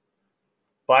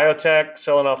 Biotech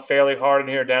selling off fairly hard in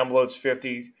here, down below its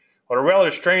 50. On a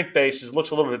relative strength basis, it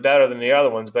looks a little bit better than the other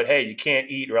ones, but hey, you can't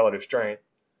eat relative strength.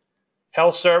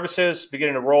 Health services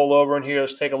beginning to roll over in here.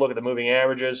 Let's take a look at the moving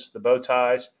averages, the bow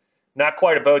ties. Not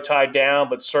quite a bow tie down,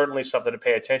 but certainly something to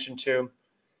pay attention to.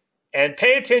 And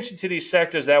pay attention to these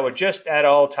sectors that were just at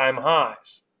all-time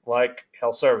highs, like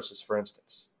health services, for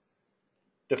instance.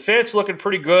 Defense looking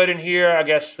pretty good in here, I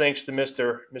guess, thanks to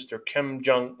Mr. Kim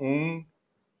Jong-un.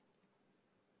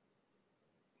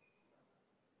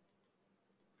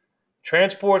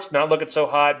 Transport's not looking so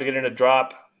hot, beginning to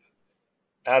drop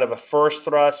out of a first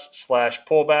thrust slash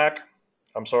pullback.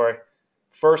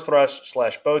 First thrust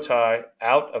slash bow tie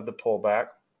out of the pullback.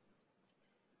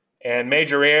 And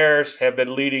major airs have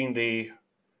been leading the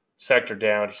sector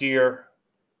down here.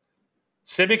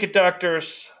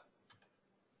 Semiconductors.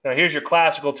 Now here's your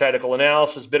classical technical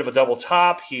analysis, bit of a double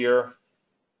top here.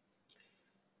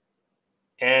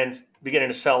 And beginning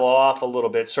to sell off a little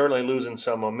bit, certainly losing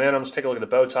some momentum. Let's take a look at the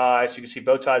bow ties. You can see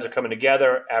bow ties are coming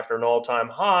together after an all-time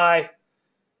high.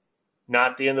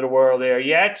 Not the end of the world there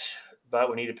yet, but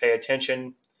we need to pay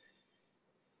attention.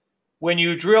 When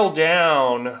you drill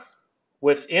down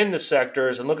within the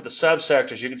sectors and look at the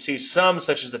subsectors, you can see some,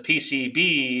 such as the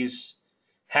PCBs,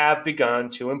 have begun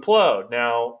to implode.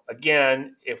 Now,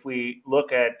 again, if we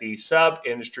look at the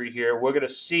sub-industry here, we're going to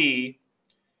see,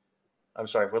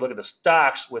 if we look at the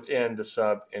stocks within the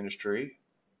sub-industry,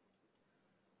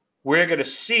 we're going to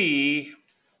see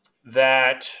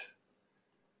that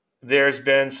there's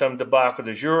been some debacle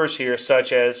du jour here,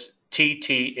 such as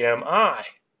TTMI.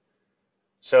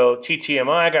 So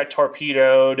TTMI got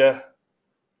torpedoed,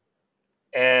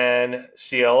 and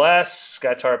CLS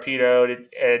got torpedoed,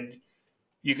 and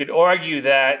you could argue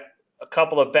that a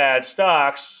couple of bad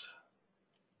stocks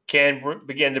can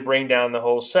begin to bring down the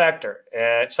whole sector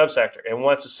and subsector. And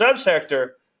once a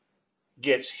subsector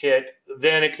gets hit,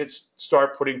 then it could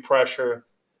start putting pressure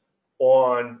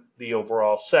on the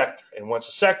overall sector. And once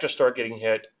the sector start getting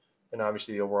hit, then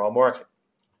obviously the overall market.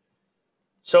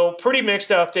 So pretty mixed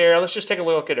out there. Let's just take a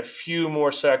look at a few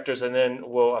more sectors, and then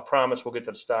I promise we'll get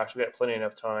to the stocks. We've got plenty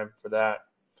enough time for that.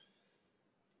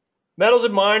 Metals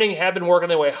and mining have been working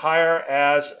their way higher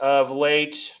as of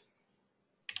late.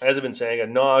 As I've been saying ad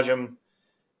nauseum,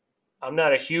 I'm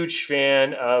not a huge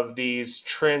fan of these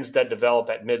trends that develop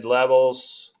at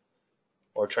mid-levels,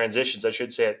 or transitions, I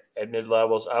should say, at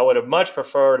mid-levels. I would have much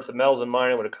preferred if the metals and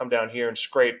mining would have come down here and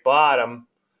scraped bottom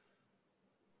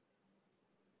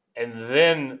and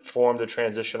then formed the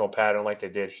transitional pattern like they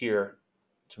did here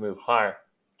to move higher.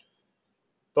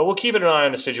 But we'll keep an eye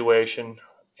on the situation,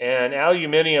 And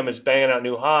aluminium is banging out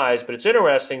new highs, but it's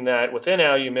interesting that within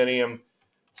aluminium,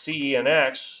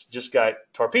 CENX just got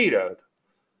torpedoed.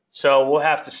 So we'll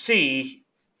have to see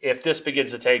if this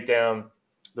begins to take down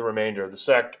the remainder of the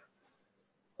sector.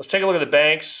 Let's take a look at the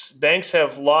banks. Banks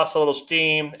have lost a little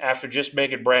steam after just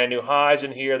making brand new highs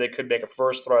in here. They could make a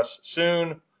first thrust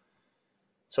soon.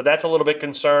 So that's a little bit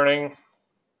concerning.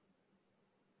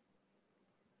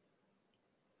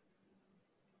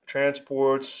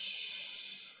 Transports.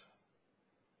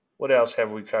 What else have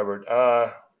we covered?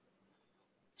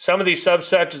 Some of these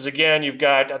subsectors, again, you've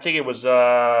got, I think it was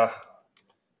it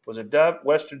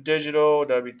Western Digital,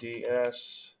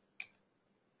 WDS?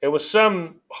 It was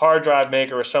some hard drive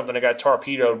maker or something that got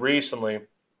torpedoed recently.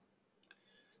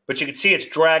 But you can see it's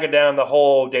dragging down the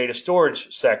whole data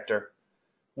storage sector,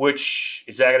 which,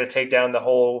 is that going to take down the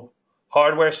whole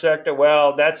hardware sector?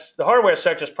 Well, the hardware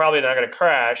sector is probably not going to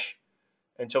crash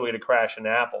until we get a crash in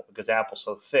Apple, because Apple's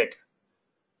so thick.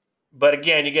 But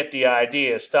again, you get the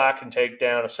idea. Stock can take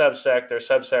down a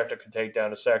subsector can take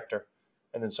down a sector,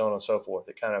 and then so on and so forth.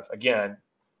 It kind of, again,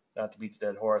 not to beat the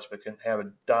dead horse, but can have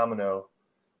a domino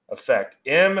effect.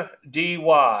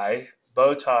 MDY,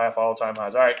 bow tie off all-time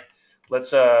highs. All right,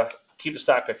 let's keep the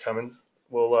stock pick coming.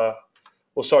 We'll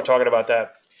start talking about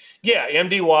that. Yeah,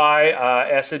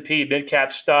 MDY, S&P,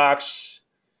 mid-cap stocks,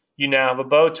 you now have a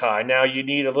bow tie. Now you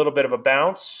need a little bit of a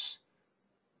bounce,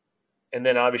 and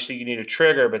then obviously you need a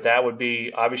trigger, but that would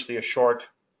be obviously a short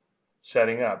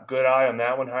setting up. Good eye on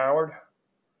that one, Howard.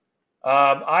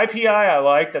 IPI I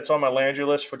like. That's on my Landry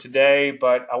list for today,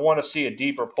 but I want to see a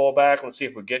deeper pullback. Let's see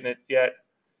if we're getting it yet.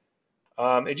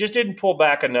 It just didn't pull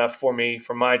back enough for me,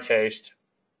 for my taste.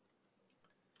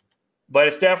 But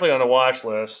it's definitely on the watch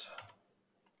list.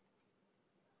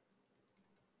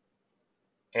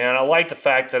 And I like the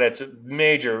fact that it's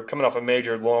coming off a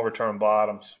major longer-term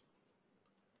bottoms.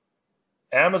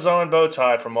 Amazon bow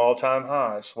tie from all-time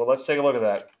highs. Well, let's take a look at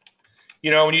that.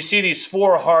 You know, when you see these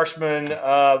four horsemen,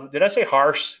 did I say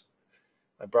harsh?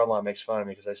 My brother-in-law makes fun of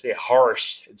me because I say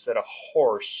harsh instead of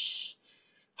horse.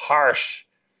 Harsh.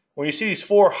 When you see these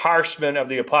four horsemen of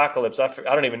the apocalypse, I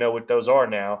don't even know what those are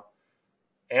now.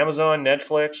 Amazon,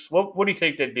 Netflix. What do you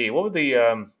think they'd be? What was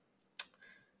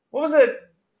it?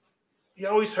 You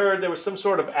always heard there was some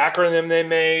sort of acronym they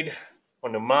made, or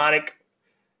mnemonic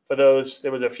for those.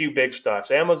 There was a few big stocks.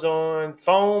 Amazon,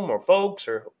 Foam, or Folks,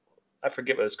 or I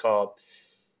forget what it's called.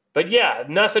 But yeah,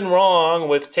 nothing wrong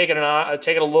with taking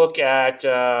a look at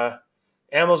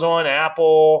Amazon,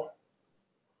 Apple,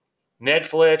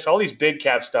 Netflix, all these big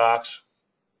cap stocks.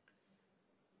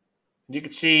 You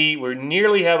can see we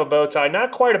nearly have a bow tie,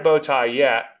 not quite a bow tie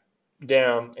yet,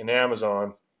 down in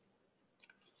Amazon.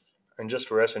 And just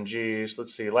for S&Gs,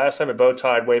 let's see, last time it bow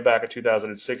tied way back in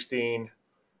 2016,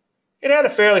 it had a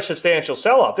fairly substantial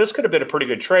sell-off. This could have been a pretty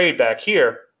good trade back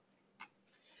here.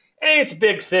 And it's a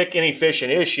big, thick,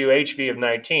 inefficient issue, HV of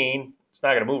 19. It's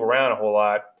not going to move around a whole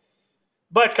lot.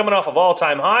 But coming off of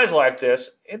all-time highs like this,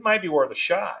 it might be worth a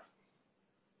shot.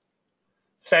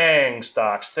 FANG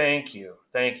stocks, thank you.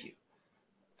 Thank you.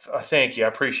 Thank you, I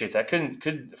appreciate that.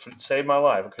 Couldn't save my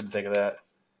life. I couldn't think of that.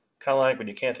 Kind of like when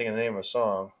you can't think of the name of a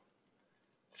song.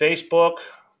 Facebook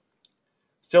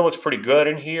still looks pretty good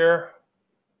in here.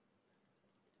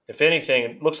 If anything,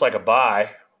 it looks like a buy,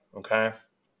 okay?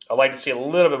 I'd like to see a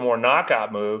little bit more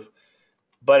knockout move.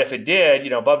 But if it did,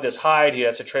 above this high here,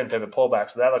 that's a trend pivot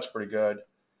pullback. So that looks pretty good.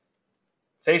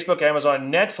 Facebook,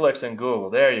 Amazon, Netflix, and Google.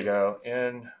 There you go.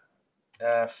 NFLX.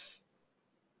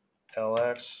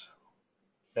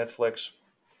 Netflix.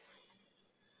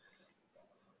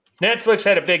 Netflix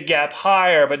had a big gap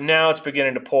higher, but now it's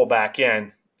beginning to pull back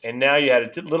in. And now you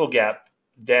had a little gap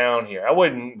down here. I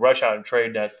wouldn't rush out and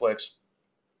trade Netflix.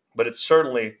 But it's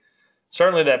certainly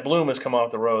that bloom has come off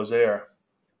the rose there.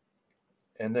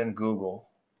 And then Google.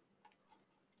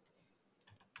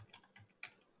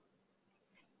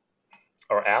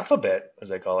 Or Alphabet, as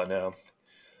they call it now.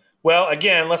 Well,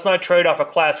 again, let's not trade off a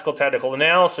classical technical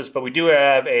analysis, but we do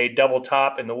have a double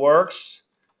top in the works.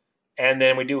 And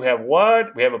then we do have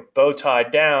what? We have a bow tie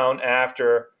down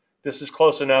after this is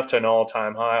close enough to an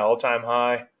all-time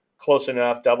high, close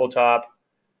enough, double top.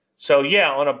 So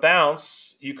yeah, on a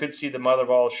bounce, you could see the mother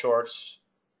of all shorts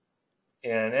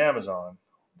in Amazon,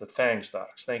 the FANG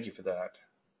stocks. Thank you for that.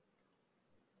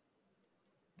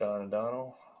 Don and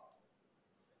Donald.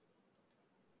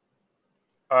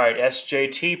 All right,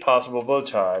 SJT, possible bow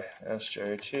tie.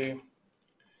 SJT.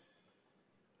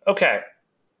 Okay.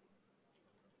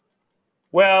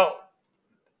 Well,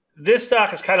 this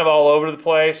stock is kind of all over the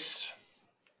place.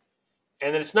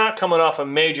 And it's not coming off of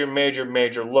major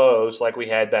lows like we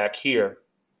had back here.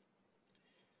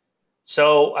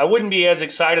 So I wouldn't be as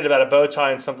excited about a bow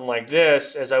tie and something like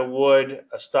this as I would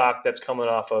a stock that's coming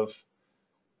off of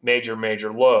major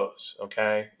lows.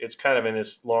 Okay, it's kind of in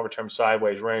this longer term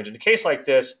sideways range. In a case like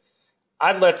this,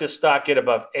 I'd let this stock get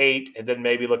above 8 and then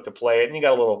maybe look to play it. And you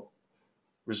got a little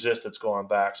resistance going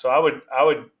back. So I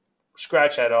would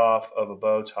scratch that off of a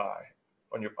bow tie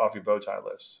off your bow tie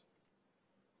list.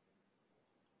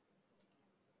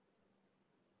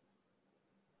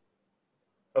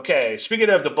 Okay, speaking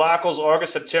of debacles,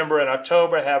 August, September, and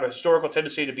October have a historical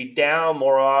tendency to be down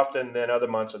more often than other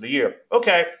months of the year.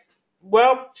 Okay,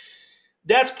 well,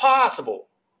 that's possible.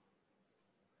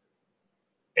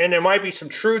 And there might be some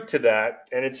truth to that.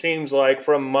 And it seems like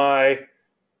from my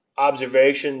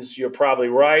observations, you're probably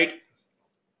right.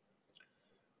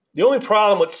 The only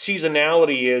problem with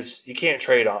seasonality is you can't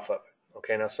trade off of it.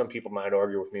 Okay, now some people might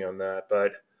argue with me on that,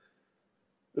 but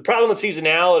the problem with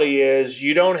seasonality is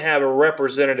you don't have a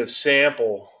representative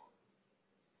sample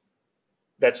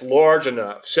that's large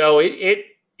enough. So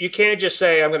you can't just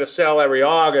say I'm going to sell every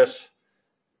August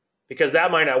because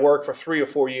that might not work for 3 or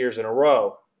 4 years in a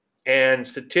row. And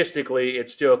statistically, it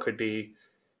still could be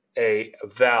a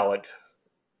valid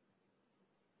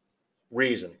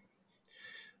reason.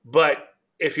 But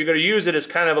if you're going to use it as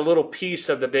kind of a little piece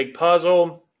of the big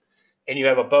puzzle and you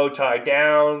have a bow tie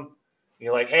down,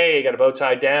 you're like, hey, you got a bow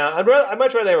tie down. I'd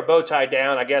much rather have a bow tie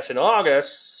down, I guess, in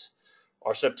August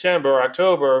or September or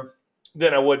October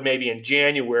than I would maybe in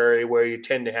January, where you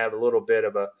tend to have a little bit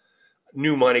of a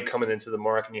new money coming into the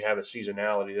market and you have a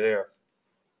seasonality there.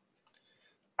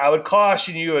 I would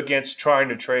caution you against trying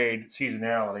to trade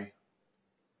seasonality.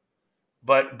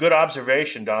 But good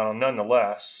observation, Donald,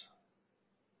 nonetheless.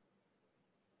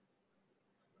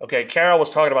 Okay, Carol was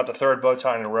talking about the third bow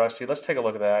tie in Rusty. Let's take a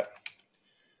look at that.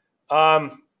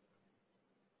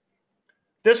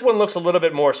 This one looks a little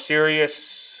bit more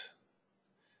serious.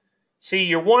 See,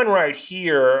 your one right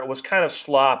here was kind of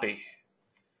sloppy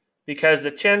because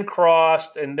the 10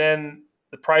 crossed and then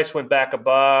the price went back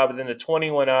above and then the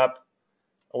 20 went up.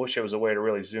 I wish there was a way to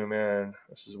really zoom in.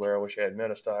 This is where I wish I had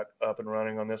Metastock up and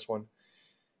running on this one.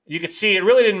 You could see it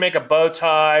really didn't make a bow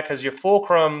tie because your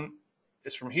fulcrum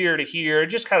is from here to here,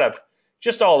 just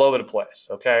all over the place,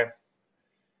 okay?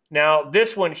 Now,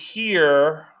 this one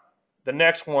here, the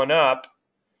next one up,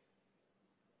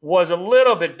 was a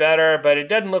little bit better, but it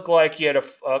doesn't look like you had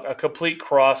a complete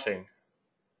crossing,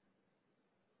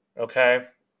 okay?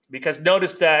 Because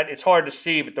notice that it's hard to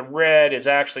see, but the red is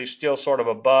actually still sort of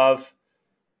above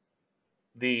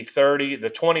the 30. The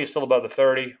 20 is still above the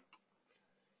 30.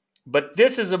 But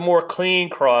this is a more clean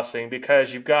crossing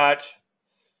because you've got,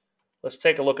 let's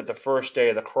take a look at the first day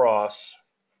of the cross.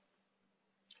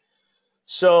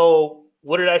 So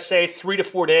what did I say? 3 to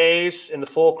 4 days in the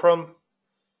fulcrum.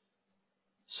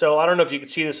 So I don't know if you can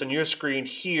see this on your screen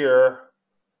here,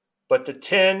 but the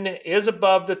 10 is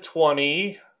above the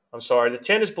 20. I'm sorry, the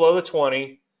 10 is below the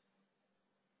 20.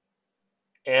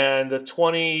 And the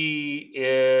 20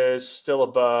 is still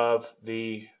above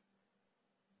the,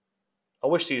 I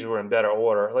wish these were in better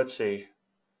order. Let's see.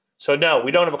 So no,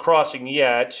 we don't have a crossing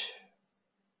yet.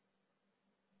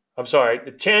 I'm sorry,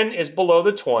 the 10 is below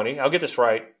the 20. I'll get this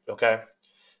right, okay?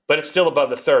 But it's still above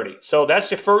the 30. So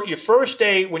that's your first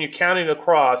day when you're counting the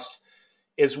cross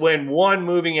is when one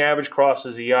moving average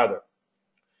crosses the other.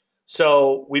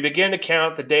 So we begin to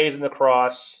count the days in the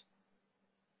cross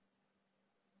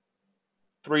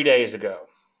 3 days ago.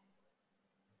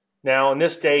 Now on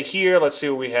this day here, let's see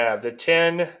what we have. The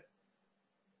 10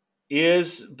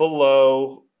 is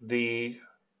below the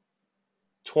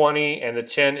 20 and the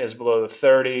 10 is below the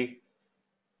 30.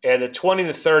 And the 20 and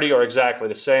the 30 are exactly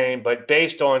the same, but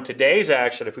based on today's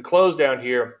action, if we close down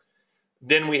here,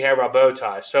 then we have our bow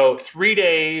tie. So 3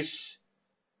 days,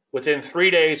 within 3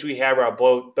 days, we have our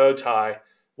bow tie,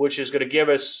 which is going to give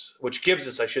us,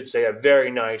 I should say, a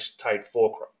very nice tight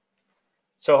fulcrum.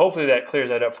 So hopefully that clears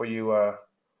that up for you, or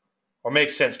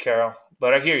makes sense, Carol.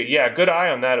 But I hear you. Yeah, good eye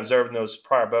on that, observing those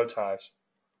prior bow ties.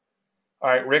 All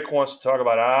right, Rick wants to talk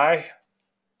about eye.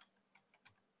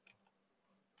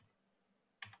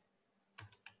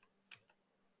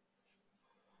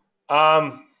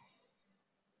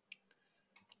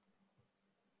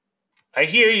 I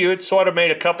hear you. It's sort of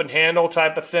made a cup and handle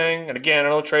type of thing. And again, I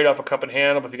don't trade off a cup and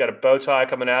handle, but if you got a bow tie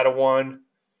coming out of one.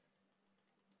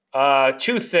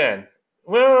 Too thin.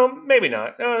 Well, maybe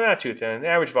not. No, not too thin. The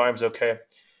average volume's okay.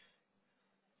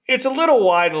 It's a little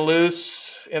wide and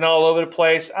loose and all over the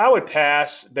place. I would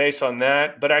pass based on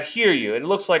that, but I hear you. It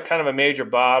looks like kind of a major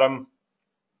bottom.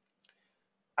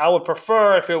 I would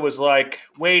prefer if it was like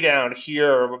way down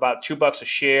here, about $2 a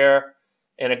share,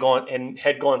 and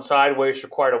had gone sideways for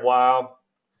quite a while.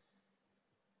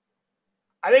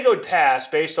 I think it would pass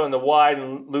based on the wide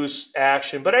and loose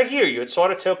action, but I hear you. It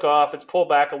sort of took off. It's pulled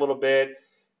back a little bit.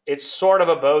 It's sort of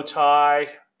a bow tie,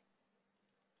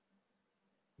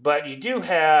 but you do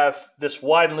have this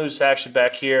wide and loose action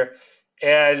back here,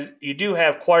 and you do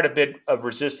have quite a bit of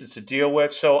resistance to deal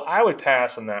with. So I would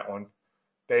pass on that one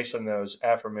based on those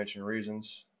aforementioned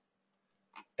reasons.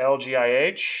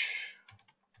 LGIH.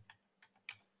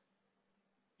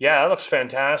 Yeah, that looks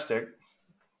fantastic.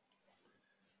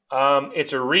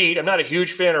 It's a REIT. I'm not a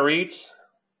huge fan of REITs,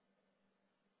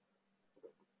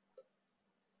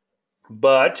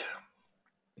 but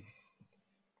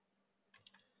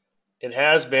it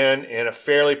has been in a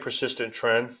fairly persistent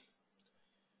trend.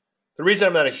 The reason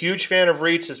I'm not a huge fan of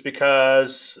REITs is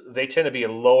because they tend to be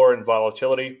lower in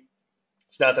volatility.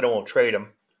 It's not that I won't trade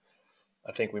them.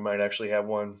 I think we might actually have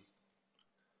one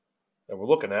that we're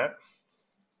looking at.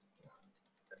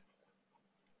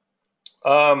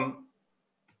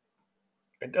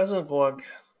 It doesn't look like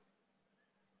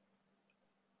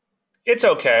it's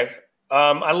okay.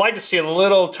 I'd like to see a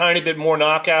little tiny bit more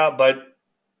knockout, but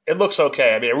it looks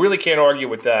okay. I mean, I really can't argue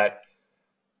with that.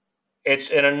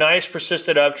 It's in a nice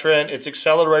persistent uptrend. It's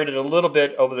accelerated a little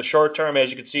bit over the short term,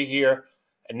 as you can see here.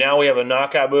 And now we have a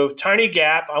knockout move. Tiny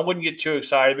gap. I wouldn't get too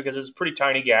excited because it's a pretty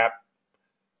tiny gap.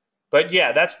 But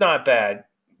yeah, that's not bad.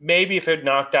 Maybe if it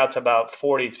knocked out to about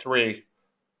 43,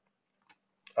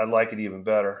 I'd like it even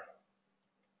better.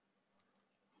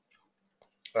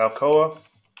 Alcoa.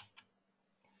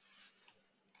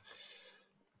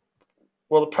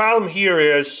 Well, the problem here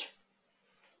is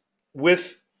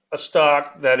with a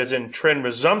stock that is in trend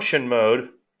resumption mode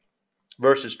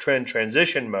versus trend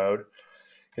transition mode.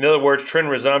 In other words, trend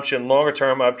resumption, longer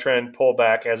term uptrend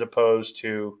pullback as opposed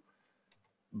to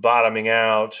bottoming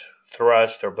out,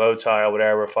 thrust or bow tie or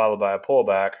whatever, followed by a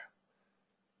pullback.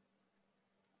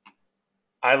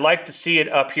 I like to see it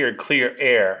up here in clear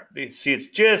air. You can see it's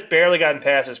just barely gotten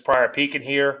past its prior peak in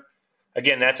here.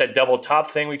 Again, that's that double top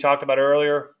thing we talked about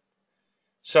earlier.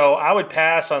 So I would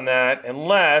pass on that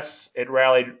unless it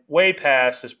rallied way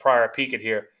past this prior peak in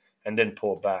here and then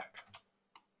pulled back.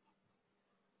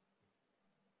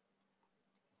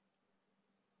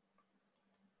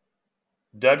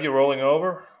 W rolling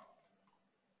over.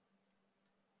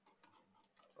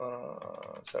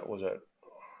 So that was it.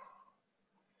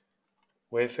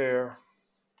 Wayfair.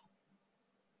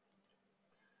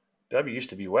 W used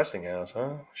to be Westinghouse,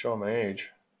 huh? Showing my age.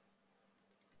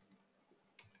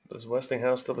 Does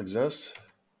Westinghouse still exist?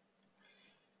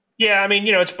 Yeah, I mean,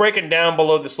 you know, it's breaking down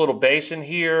below this little basin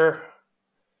here.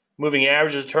 Moving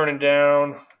averages are turning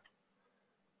down.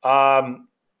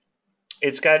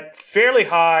 It's got fairly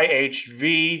high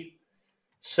HV,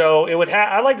 so it would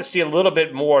I'd like to see a little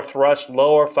bit more thrust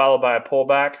lower, followed by a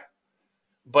pullback.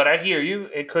 But I hear you;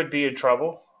 it could be in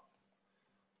trouble.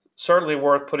 Certainly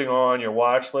worth putting on your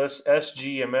watch list.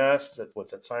 SGMS,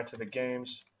 what's that? Scientific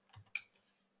Games.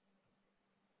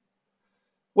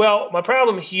 Well, my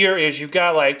problem here is you've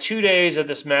got like 2 days of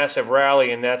this massive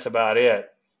rally, and that's about it.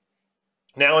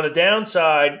 Now, on the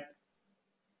downside,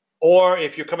 or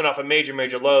if you're coming off of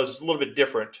major lows, it's a little bit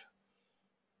different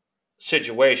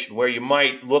situation where you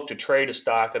might look to trade a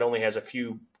stock that only has a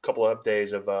couple of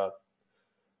days of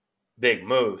big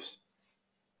moves.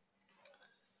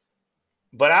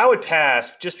 But I would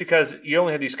pass just because you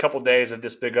only have these couple of days of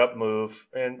this big up move.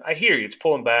 And I hear you, it's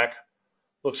pulling back.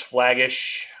 Looks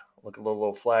flaggish. Look at the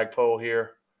little flagpole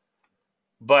here.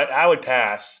 But I would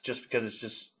pass just because it's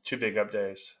just 2 big up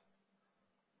days.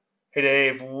 Hey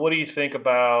Dave, what do you think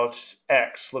about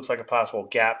X? Looks like a possible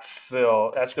gap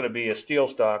fill. That's going to be a steel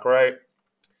stock, right?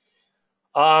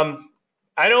 I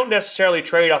don't necessarily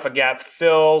trade off of gap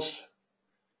fills,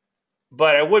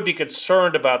 but I would be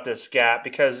concerned about this gap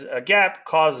because a gap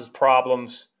causes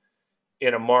problems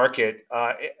in a market.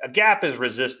 A gap is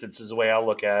resistance is the way I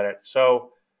look at it.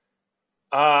 So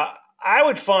I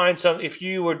would find if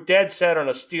you were dead set on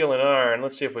a steel and iron,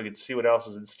 let's see if we can see what else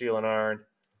is in steel and iron.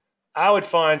 I would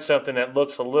find something that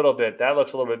looks a little bit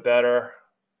better.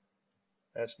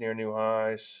 That's near new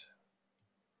highs.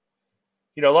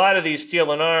 You know, a lot of these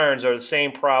steel and irons are the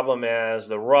same problem as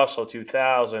the Russell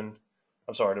 2000.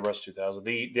 I'm sorry, the Russell 2000.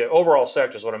 The overall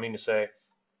sector is what I mean to say.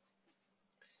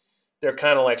 They're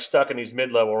kind of like stuck in these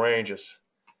mid-level ranges.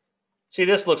 See,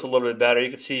 this looks a little bit better.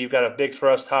 You can see you've got a big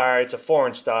thrust higher. It's a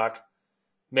foreign stock.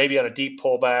 Maybe on a deep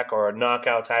pullback or a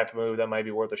knockout type of move, that might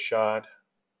be worth a shot.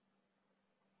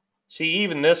 See,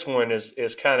 even this one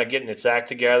is kind of getting its act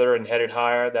together and headed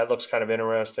higher. That looks kind of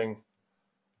interesting.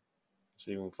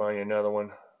 See if we can find you another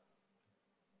one.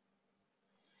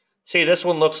 See, this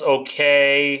one looks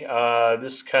okay.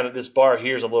 This bar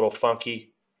here is a little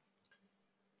funky,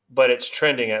 but it's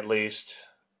trending at least.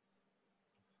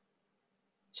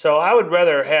 So I would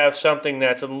rather have something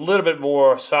that's a little bit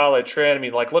more solid trend. I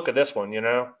mean, like look at this one,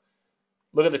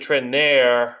 look at the trend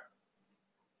there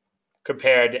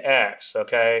compared to X,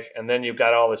 okay? And then you've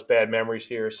got all this bad memories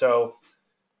here. So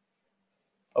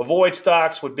avoid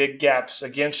stocks with big gaps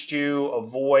against you.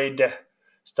 Avoid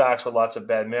stocks with lots of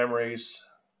bad memories.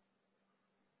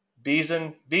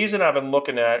 Beeson I've been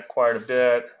looking at quite a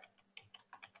bit.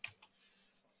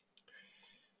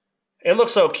 It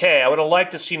looks okay. I would have liked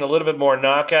to have seen a little bit more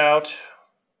knockout.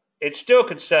 It still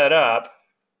could set up,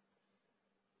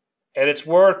 and it's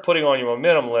worth putting on your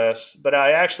momentum list, but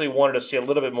I actually wanted to see a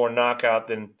little bit more knockout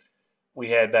than we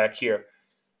had back here.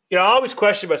 I always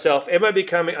question myself, am I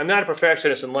becoming, I'm not a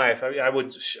perfectionist in life. My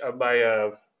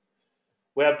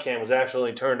webcam was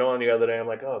actually turned on the other day. I'm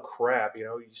like, oh crap,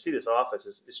 you see this office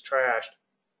is trashed.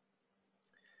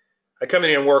 I come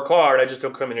in here and work hard. I just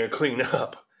don't come in here and clean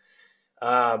up.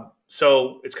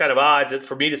 So it's kind of odd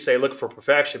for me to say look for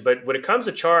perfection. But when it comes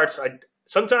to charts,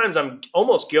 sometimes I'm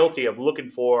almost guilty of looking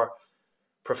for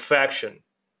perfection.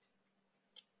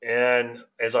 And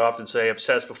as I often say,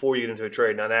 obsess before you get into a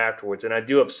trade, not afterwards. And I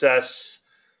do obsess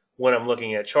when I'm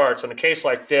looking at charts. In a case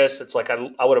like this, it's like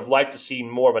I would have liked to see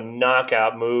more of a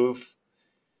knockout move.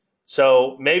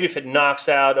 So maybe if it knocks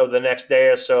out over the next day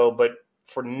or so, but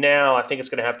for now, I think it's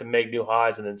going to have to make new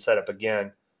highs and then set up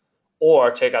again.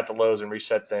 Or take out the lows and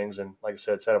reset things and, like I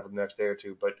said, set up the next day or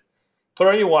two. But put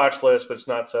it on your watch list, but it's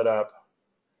not set up.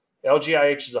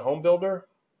 LGIH is a home builder.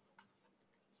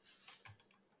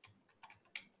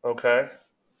 Okay.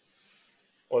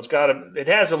 Well, it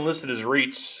has them listed as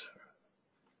REITs.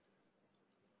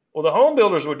 Well, the home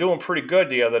builders were doing pretty good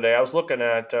the other day. I was looking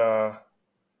at let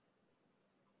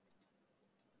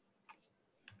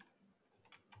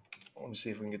me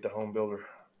see if we can get the home builder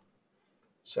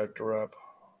sector up.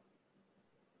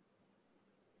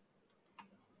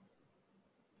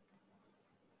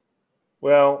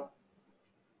 Well,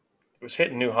 it was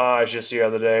hitting new highs just the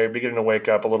other day, beginning to wake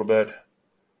up a little bit.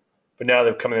 But now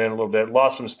they're coming in a little bit.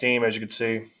 Lost some steam, as you can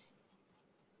see.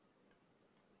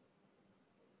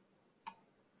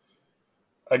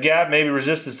 A gap, maybe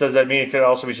resistance. Does that mean it could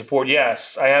also be support?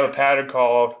 Yes. I have a pattern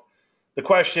called. The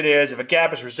question is, if a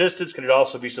gap is resistance, can it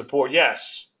also be support?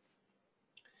 Yes.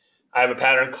 I have a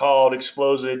pattern called what's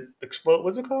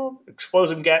it called?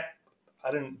 Explosive gap.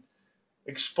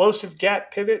 Explosive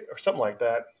gap pivot or something like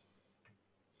that.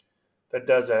 That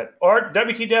does that. Or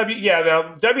WTW, yeah,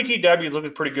 now WTW is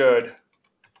looking pretty good.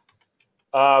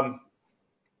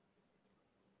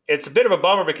 It's a bit of a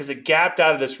bummer because it gapped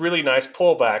out of this really nice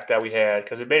pullback that we had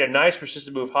because it made a nice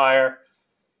persistent move higher.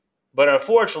 But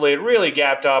unfortunately, it really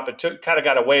gapped up and kind of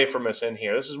got away from us in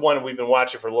here. This is one we've been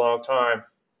watching for a long time.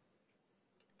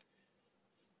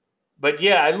 But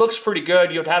yeah, it looks pretty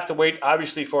good. You'd have to wait,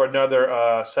 obviously, for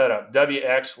another setup.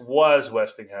 WX was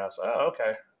Westinghouse. Oh,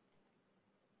 okay.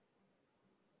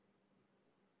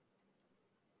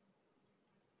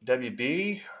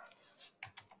 WB.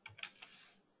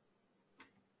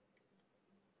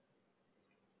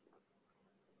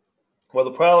 Well,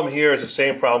 the problem here is the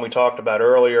same problem we talked about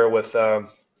earlier with, I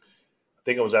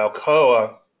think it was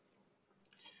Alcoa,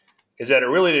 is that it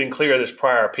really didn't clear this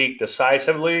prior peak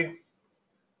decisively.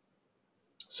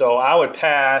 So I would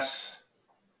pass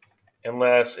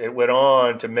unless it went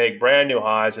on to make brand new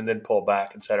highs and then pull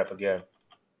back and set up again.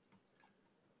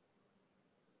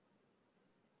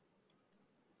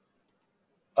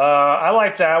 I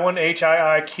like that one,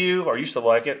 HIIQ, or used to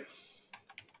like it.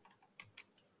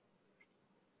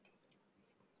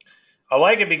 I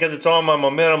like it because it's on my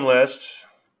momentum list,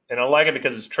 and I like it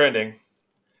because it's trending,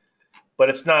 but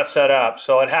it's not set up.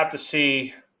 So I'd have to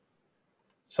see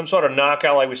some sort of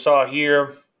knockout like we saw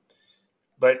here.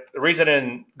 But the reason I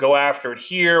didn't go after it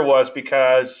here was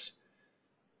because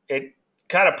it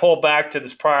kind of pulled back to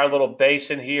this prior little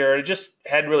basin here. It just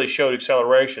hadn't really showed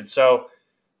acceleration. So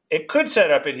it could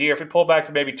set up in here if it pulled back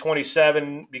to maybe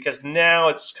 27 because now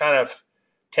it's kind of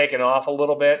taken off a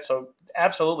little bit. So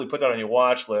absolutely put that on your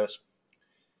watch list.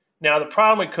 Now, the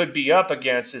problem it could be up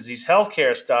against is these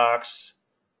healthcare stocks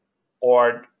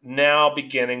are now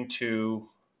beginning to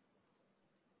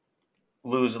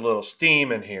lose a little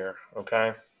steam in here,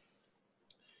 okay?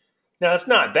 Now, it's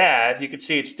not bad. You can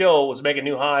see it still was making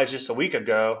new highs just a week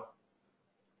ago.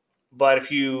 But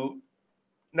if you,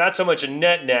 not so much a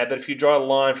net, but if you draw a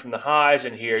line from the highs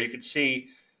in here, you can see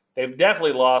they've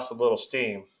definitely lost a little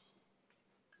steam.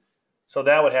 So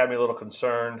that would have me a little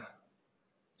concerned.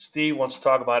 Steve wants to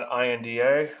talk about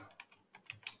INDA.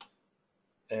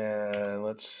 And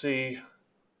let's see.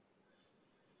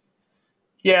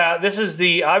 Yeah, this is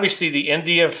obviously the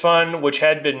India fund, which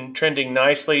had been trending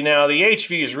nicely. Now, the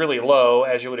HV is really low,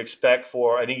 as you would expect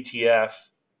for an ETF.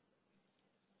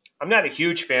 I'm not a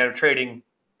huge fan of trading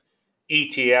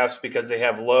ETFs because they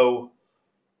have low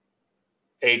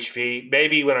HV.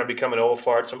 Maybe when I become an old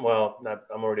fart, well, not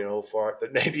I'm already an old fart,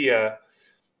 but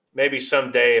maybe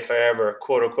someday if I ever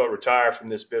quote unquote retire from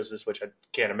this business, which I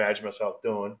can't imagine myself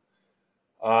doing,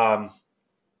 um,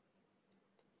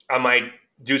 I might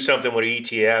do something with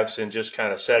ETFs and just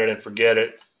kind of set it and forget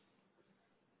it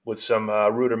with some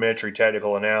rudimentary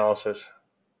technical analysis.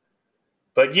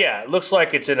 But yeah, it looks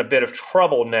like it's in a bit of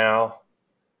trouble now.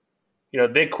 The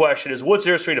big question is, what's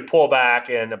there to pull back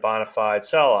in a bona fide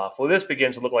sell-off? Well, this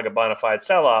begins to look like a bona fide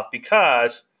sell-off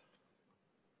because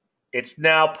it's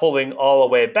now pulling all the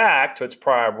way back to its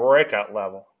prior breakout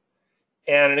level.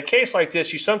 And in a case like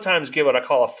this, you sometimes get what I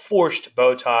call a forced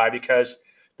bow tie because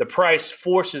the price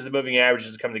forces the moving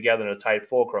averages to come together in a tight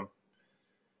fulcrum.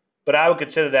 But I would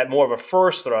consider that more of a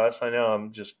first thrust. I know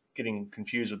I'm just getting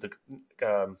confused with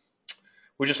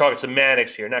we're just talking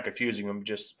semantics here, not confusing them,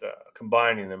 just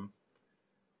combining them.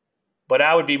 But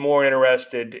I would be more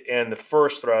interested in the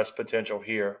first thrust potential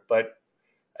here. But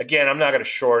again, I'm not going to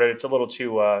short it. It's a little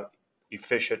too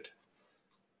efficient.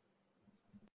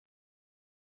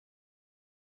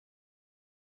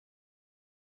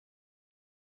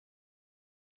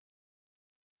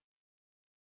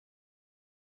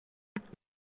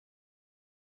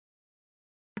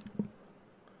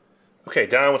 Okay,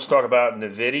 Don, let's talk about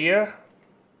NVIDIA.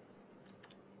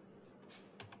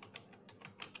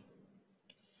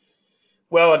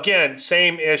 Well, again,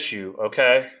 same issue,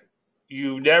 okay?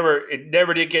 It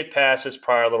never did get past this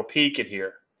prior little peak in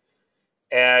here.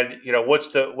 And what's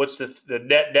the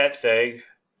net thing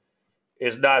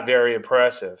is not very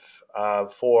impressive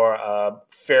for a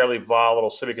fairly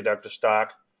volatile semiconductor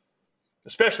stock,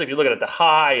 especially if you look at the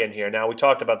high in here. Now we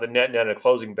talked about the net and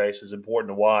closing base is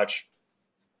important to watch,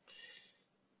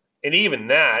 and even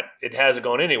that it hasn't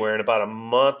gone anywhere in about a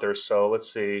month or so.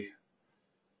 Let's see,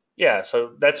 yeah,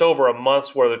 so that's over a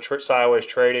month's worth of sideways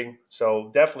trading.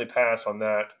 So definitely pass on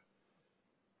that.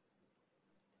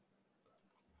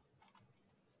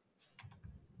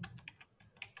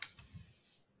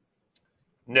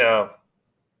 No,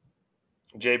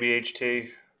 JBHT.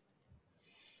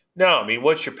 No, I mean,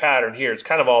 what's your pattern here? It's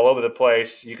kind of all over the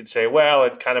place. You could say, well,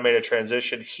 it kind of made a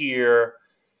transition here,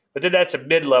 but then that's a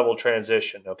mid-level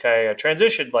transition, okay? A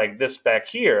transition like this back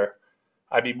here,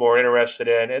 I'd be more interested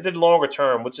in. And then longer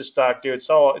term, what's this stock do? It's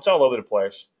all over the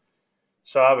place.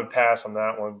 So I would pass on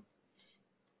that one.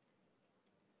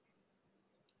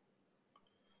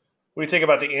 What do you think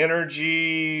about the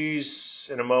energies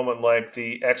in a moment like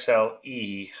the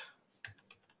XLE?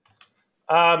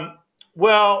 Um,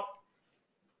 well,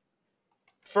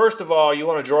 first of all, you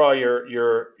want to draw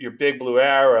your big blue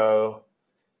arrow,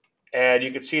 and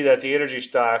you can see that the energy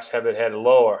stocks have been headed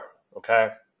lower.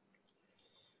 Okay.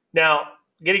 Now,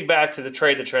 getting back to the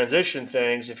transition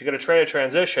things, if you're going to trade a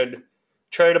transition,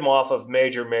 trade them off of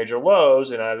major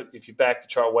lows, and if you back the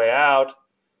chart way out,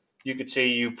 you can see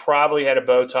you probably had a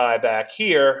bow tie back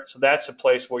here, so that's a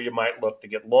place where you might look to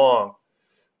get long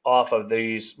off of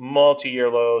these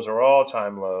multi-year lows or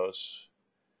all-time lows.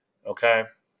 Okay.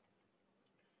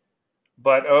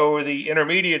 But over the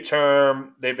intermediate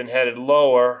term, they've been headed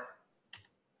lower.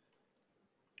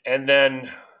 And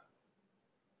then,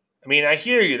 I mean, I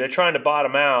hear you. They're trying to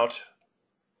bottom out.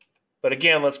 But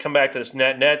again, let's come back to this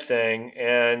net thing.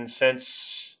 And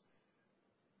since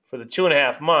for the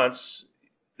 2.5 months,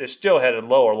 they're still headed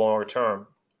lower longer term.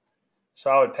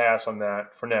 So I would pass on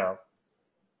that for now.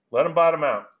 Let them bottom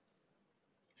out.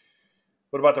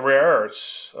 What about the rare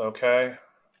earths? Okay.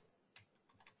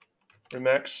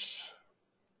 Remix.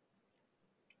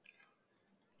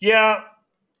 Yeah,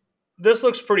 this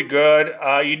looks pretty good.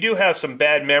 You do have some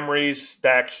bad memories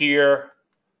back here,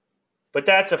 but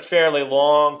that's a fairly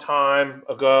long time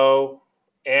ago,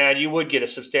 and you would get a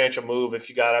substantial move if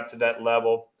you got up to that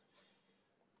level.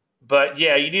 But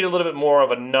yeah, you need a little bit more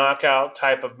of a knockout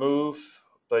type of move,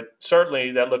 but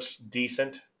certainly that looks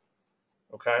decent.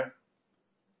 Okay.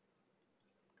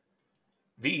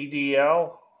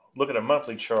 VEDL, look at a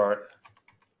monthly chart.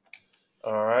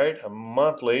 All right, a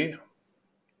monthly.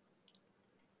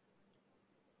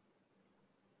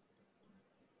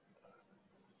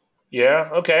 Yeah,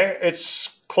 okay. It's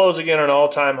closing in on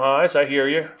all-time highs. I hear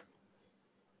you.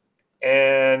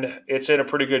 And it's in a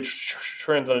pretty good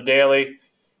trend on a daily.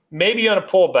 Maybe on a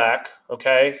pullback,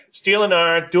 okay? Steel and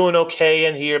iron doing okay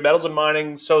in here. Metals and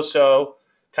mining so-so,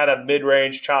 kind of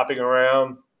mid-range chopping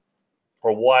around,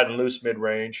 or wide and loose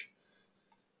mid-range.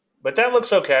 But that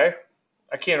looks okay.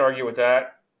 I can't argue with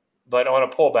that. But on a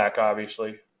pullback,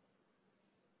 obviously.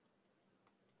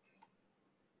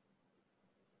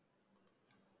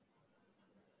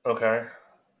 Okay.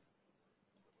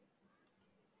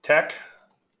 Tech.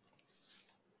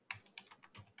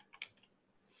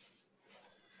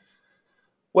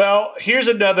 Well, here's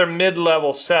another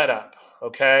mid-level setup,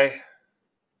 okay?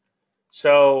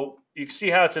 So you can see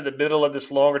how it's in the middle of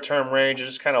this longer-term range.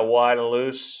 It's just kind of wide and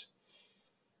loose.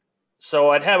 So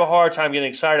I'd have a hard time getting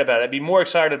excited about it. I'd be more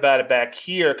excited about it back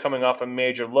here coming off of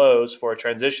major lows for a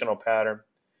transitional pattern.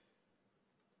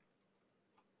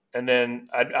 And then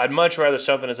I'd much rather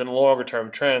something that's in a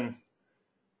longer-term trend,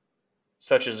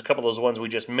 such as a couple of those ones we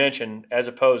just mentioned, as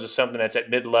opposed to something that's at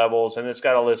mid-levels and it's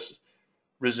got all this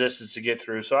resistance to get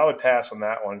through. So I would pass on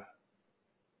that one.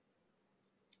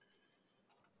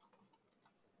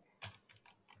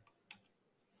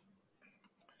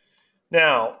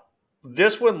 Now,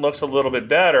 this one looks a little bit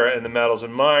better in the metals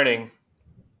and mining.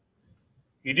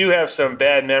 You do have some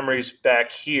bad memories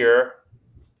back here.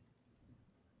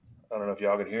 I don't know if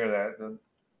y'all can hear that. The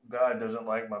guy doesn't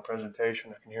like my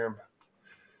presentation. I can hear him.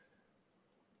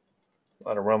 A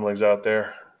lot of rumblings out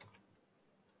there.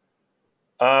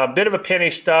 Bit of a penny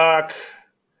stock.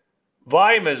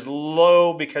 Volume is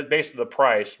low because based on the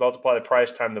price. Multiply the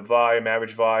price times the volume,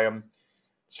 average volume.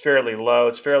 It's fairly low.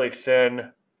 It's fairly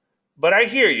thin. But I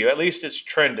hear you. At least it's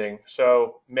trending.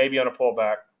 So maybe on a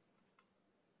pullback.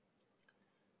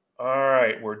 All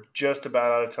right. We're just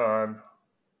about out of time.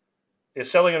 Is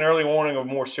selling an early warning of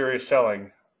more serious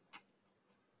selling?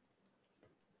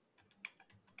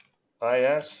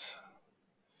 Yes.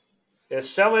 Is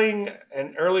selling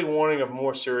an early warning of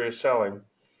more serious selling?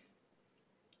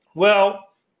 Well,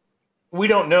 we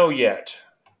don't know yet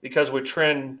because we're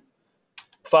trend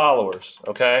followers,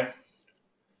 okay?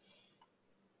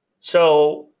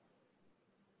 So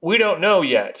we don't know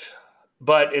yet,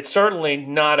 but it's certainly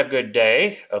not a good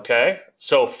day, okay?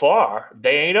 So far,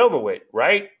 they ain't over with,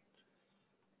 right?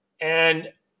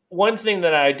 And one thing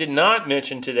that I did not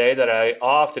mention today that I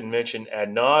often mention ad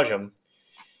nauseum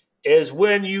is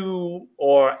when you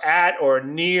are at or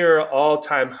near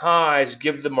all-time highs,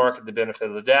 give the market the benefit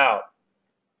of the doubt.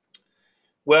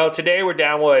 Well, today we're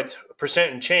down, what,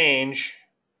 percent and change.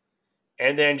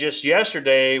 And then just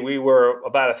yesterday, we were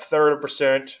about a third of a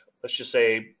percent, let's just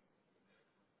say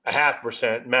a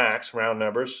 0.5% max, round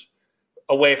numbers,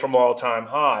 away from all-time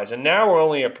highs. And now we're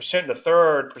only 1% and a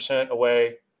third percent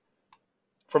away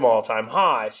from all-time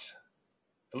highs,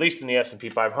 at least in the S&P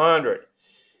 500.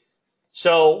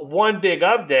 So one big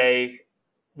up day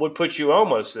would put you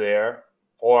almost there,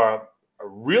 or a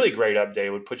really great up day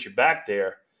would put you back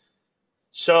there.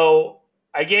 So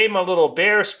I gave him a little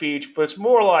bear speech, but it's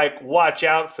more like watch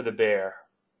out for the bear.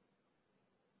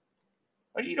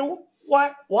 You know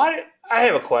what? Why? I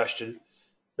have a question.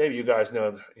 Maybe you guys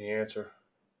know the answer.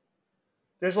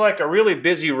 There's like a really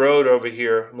busy road over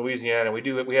here in Louisiana.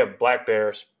 We have black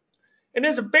bears, and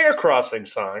there's a bear crossing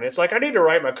sign. It's like I need to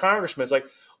write my congressman. It's like,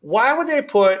 why would they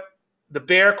put the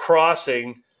bear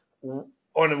crossing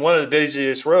on one of the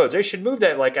busiest roads? They should move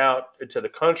that like out into the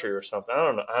country or something. I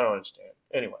don't know. I don't understand.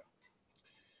 Anyway.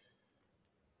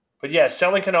 But yeah,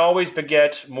 selling can always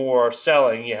beget more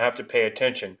selling. You have to pay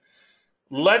attention.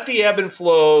 Let the ebb and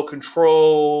flow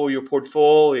control your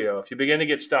portfolio. If you begin to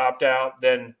get stopped out,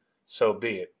 then so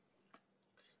be it.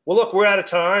 Well, look, we're out of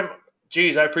time.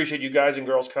 Geez, I appreciate you guys and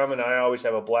girls coming. I always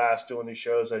have a blast doing these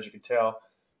shows, as you can tell.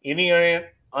 Any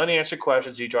unanswered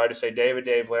questions, you try to say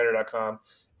Landry.com.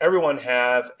 Everyone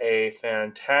have a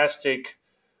fantastic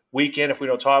weekend if we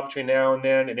don't talk between now and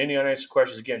then. And any unanswered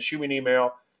questions, again, shoot me an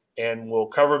email, and we'll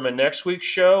cover them in next week's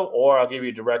show, or I'll give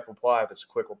you a direct reply if it's a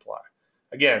quick reply.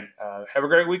 Again, have a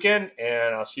great weekend,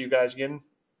 and I'll see you guys again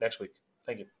next week.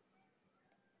 Thank you.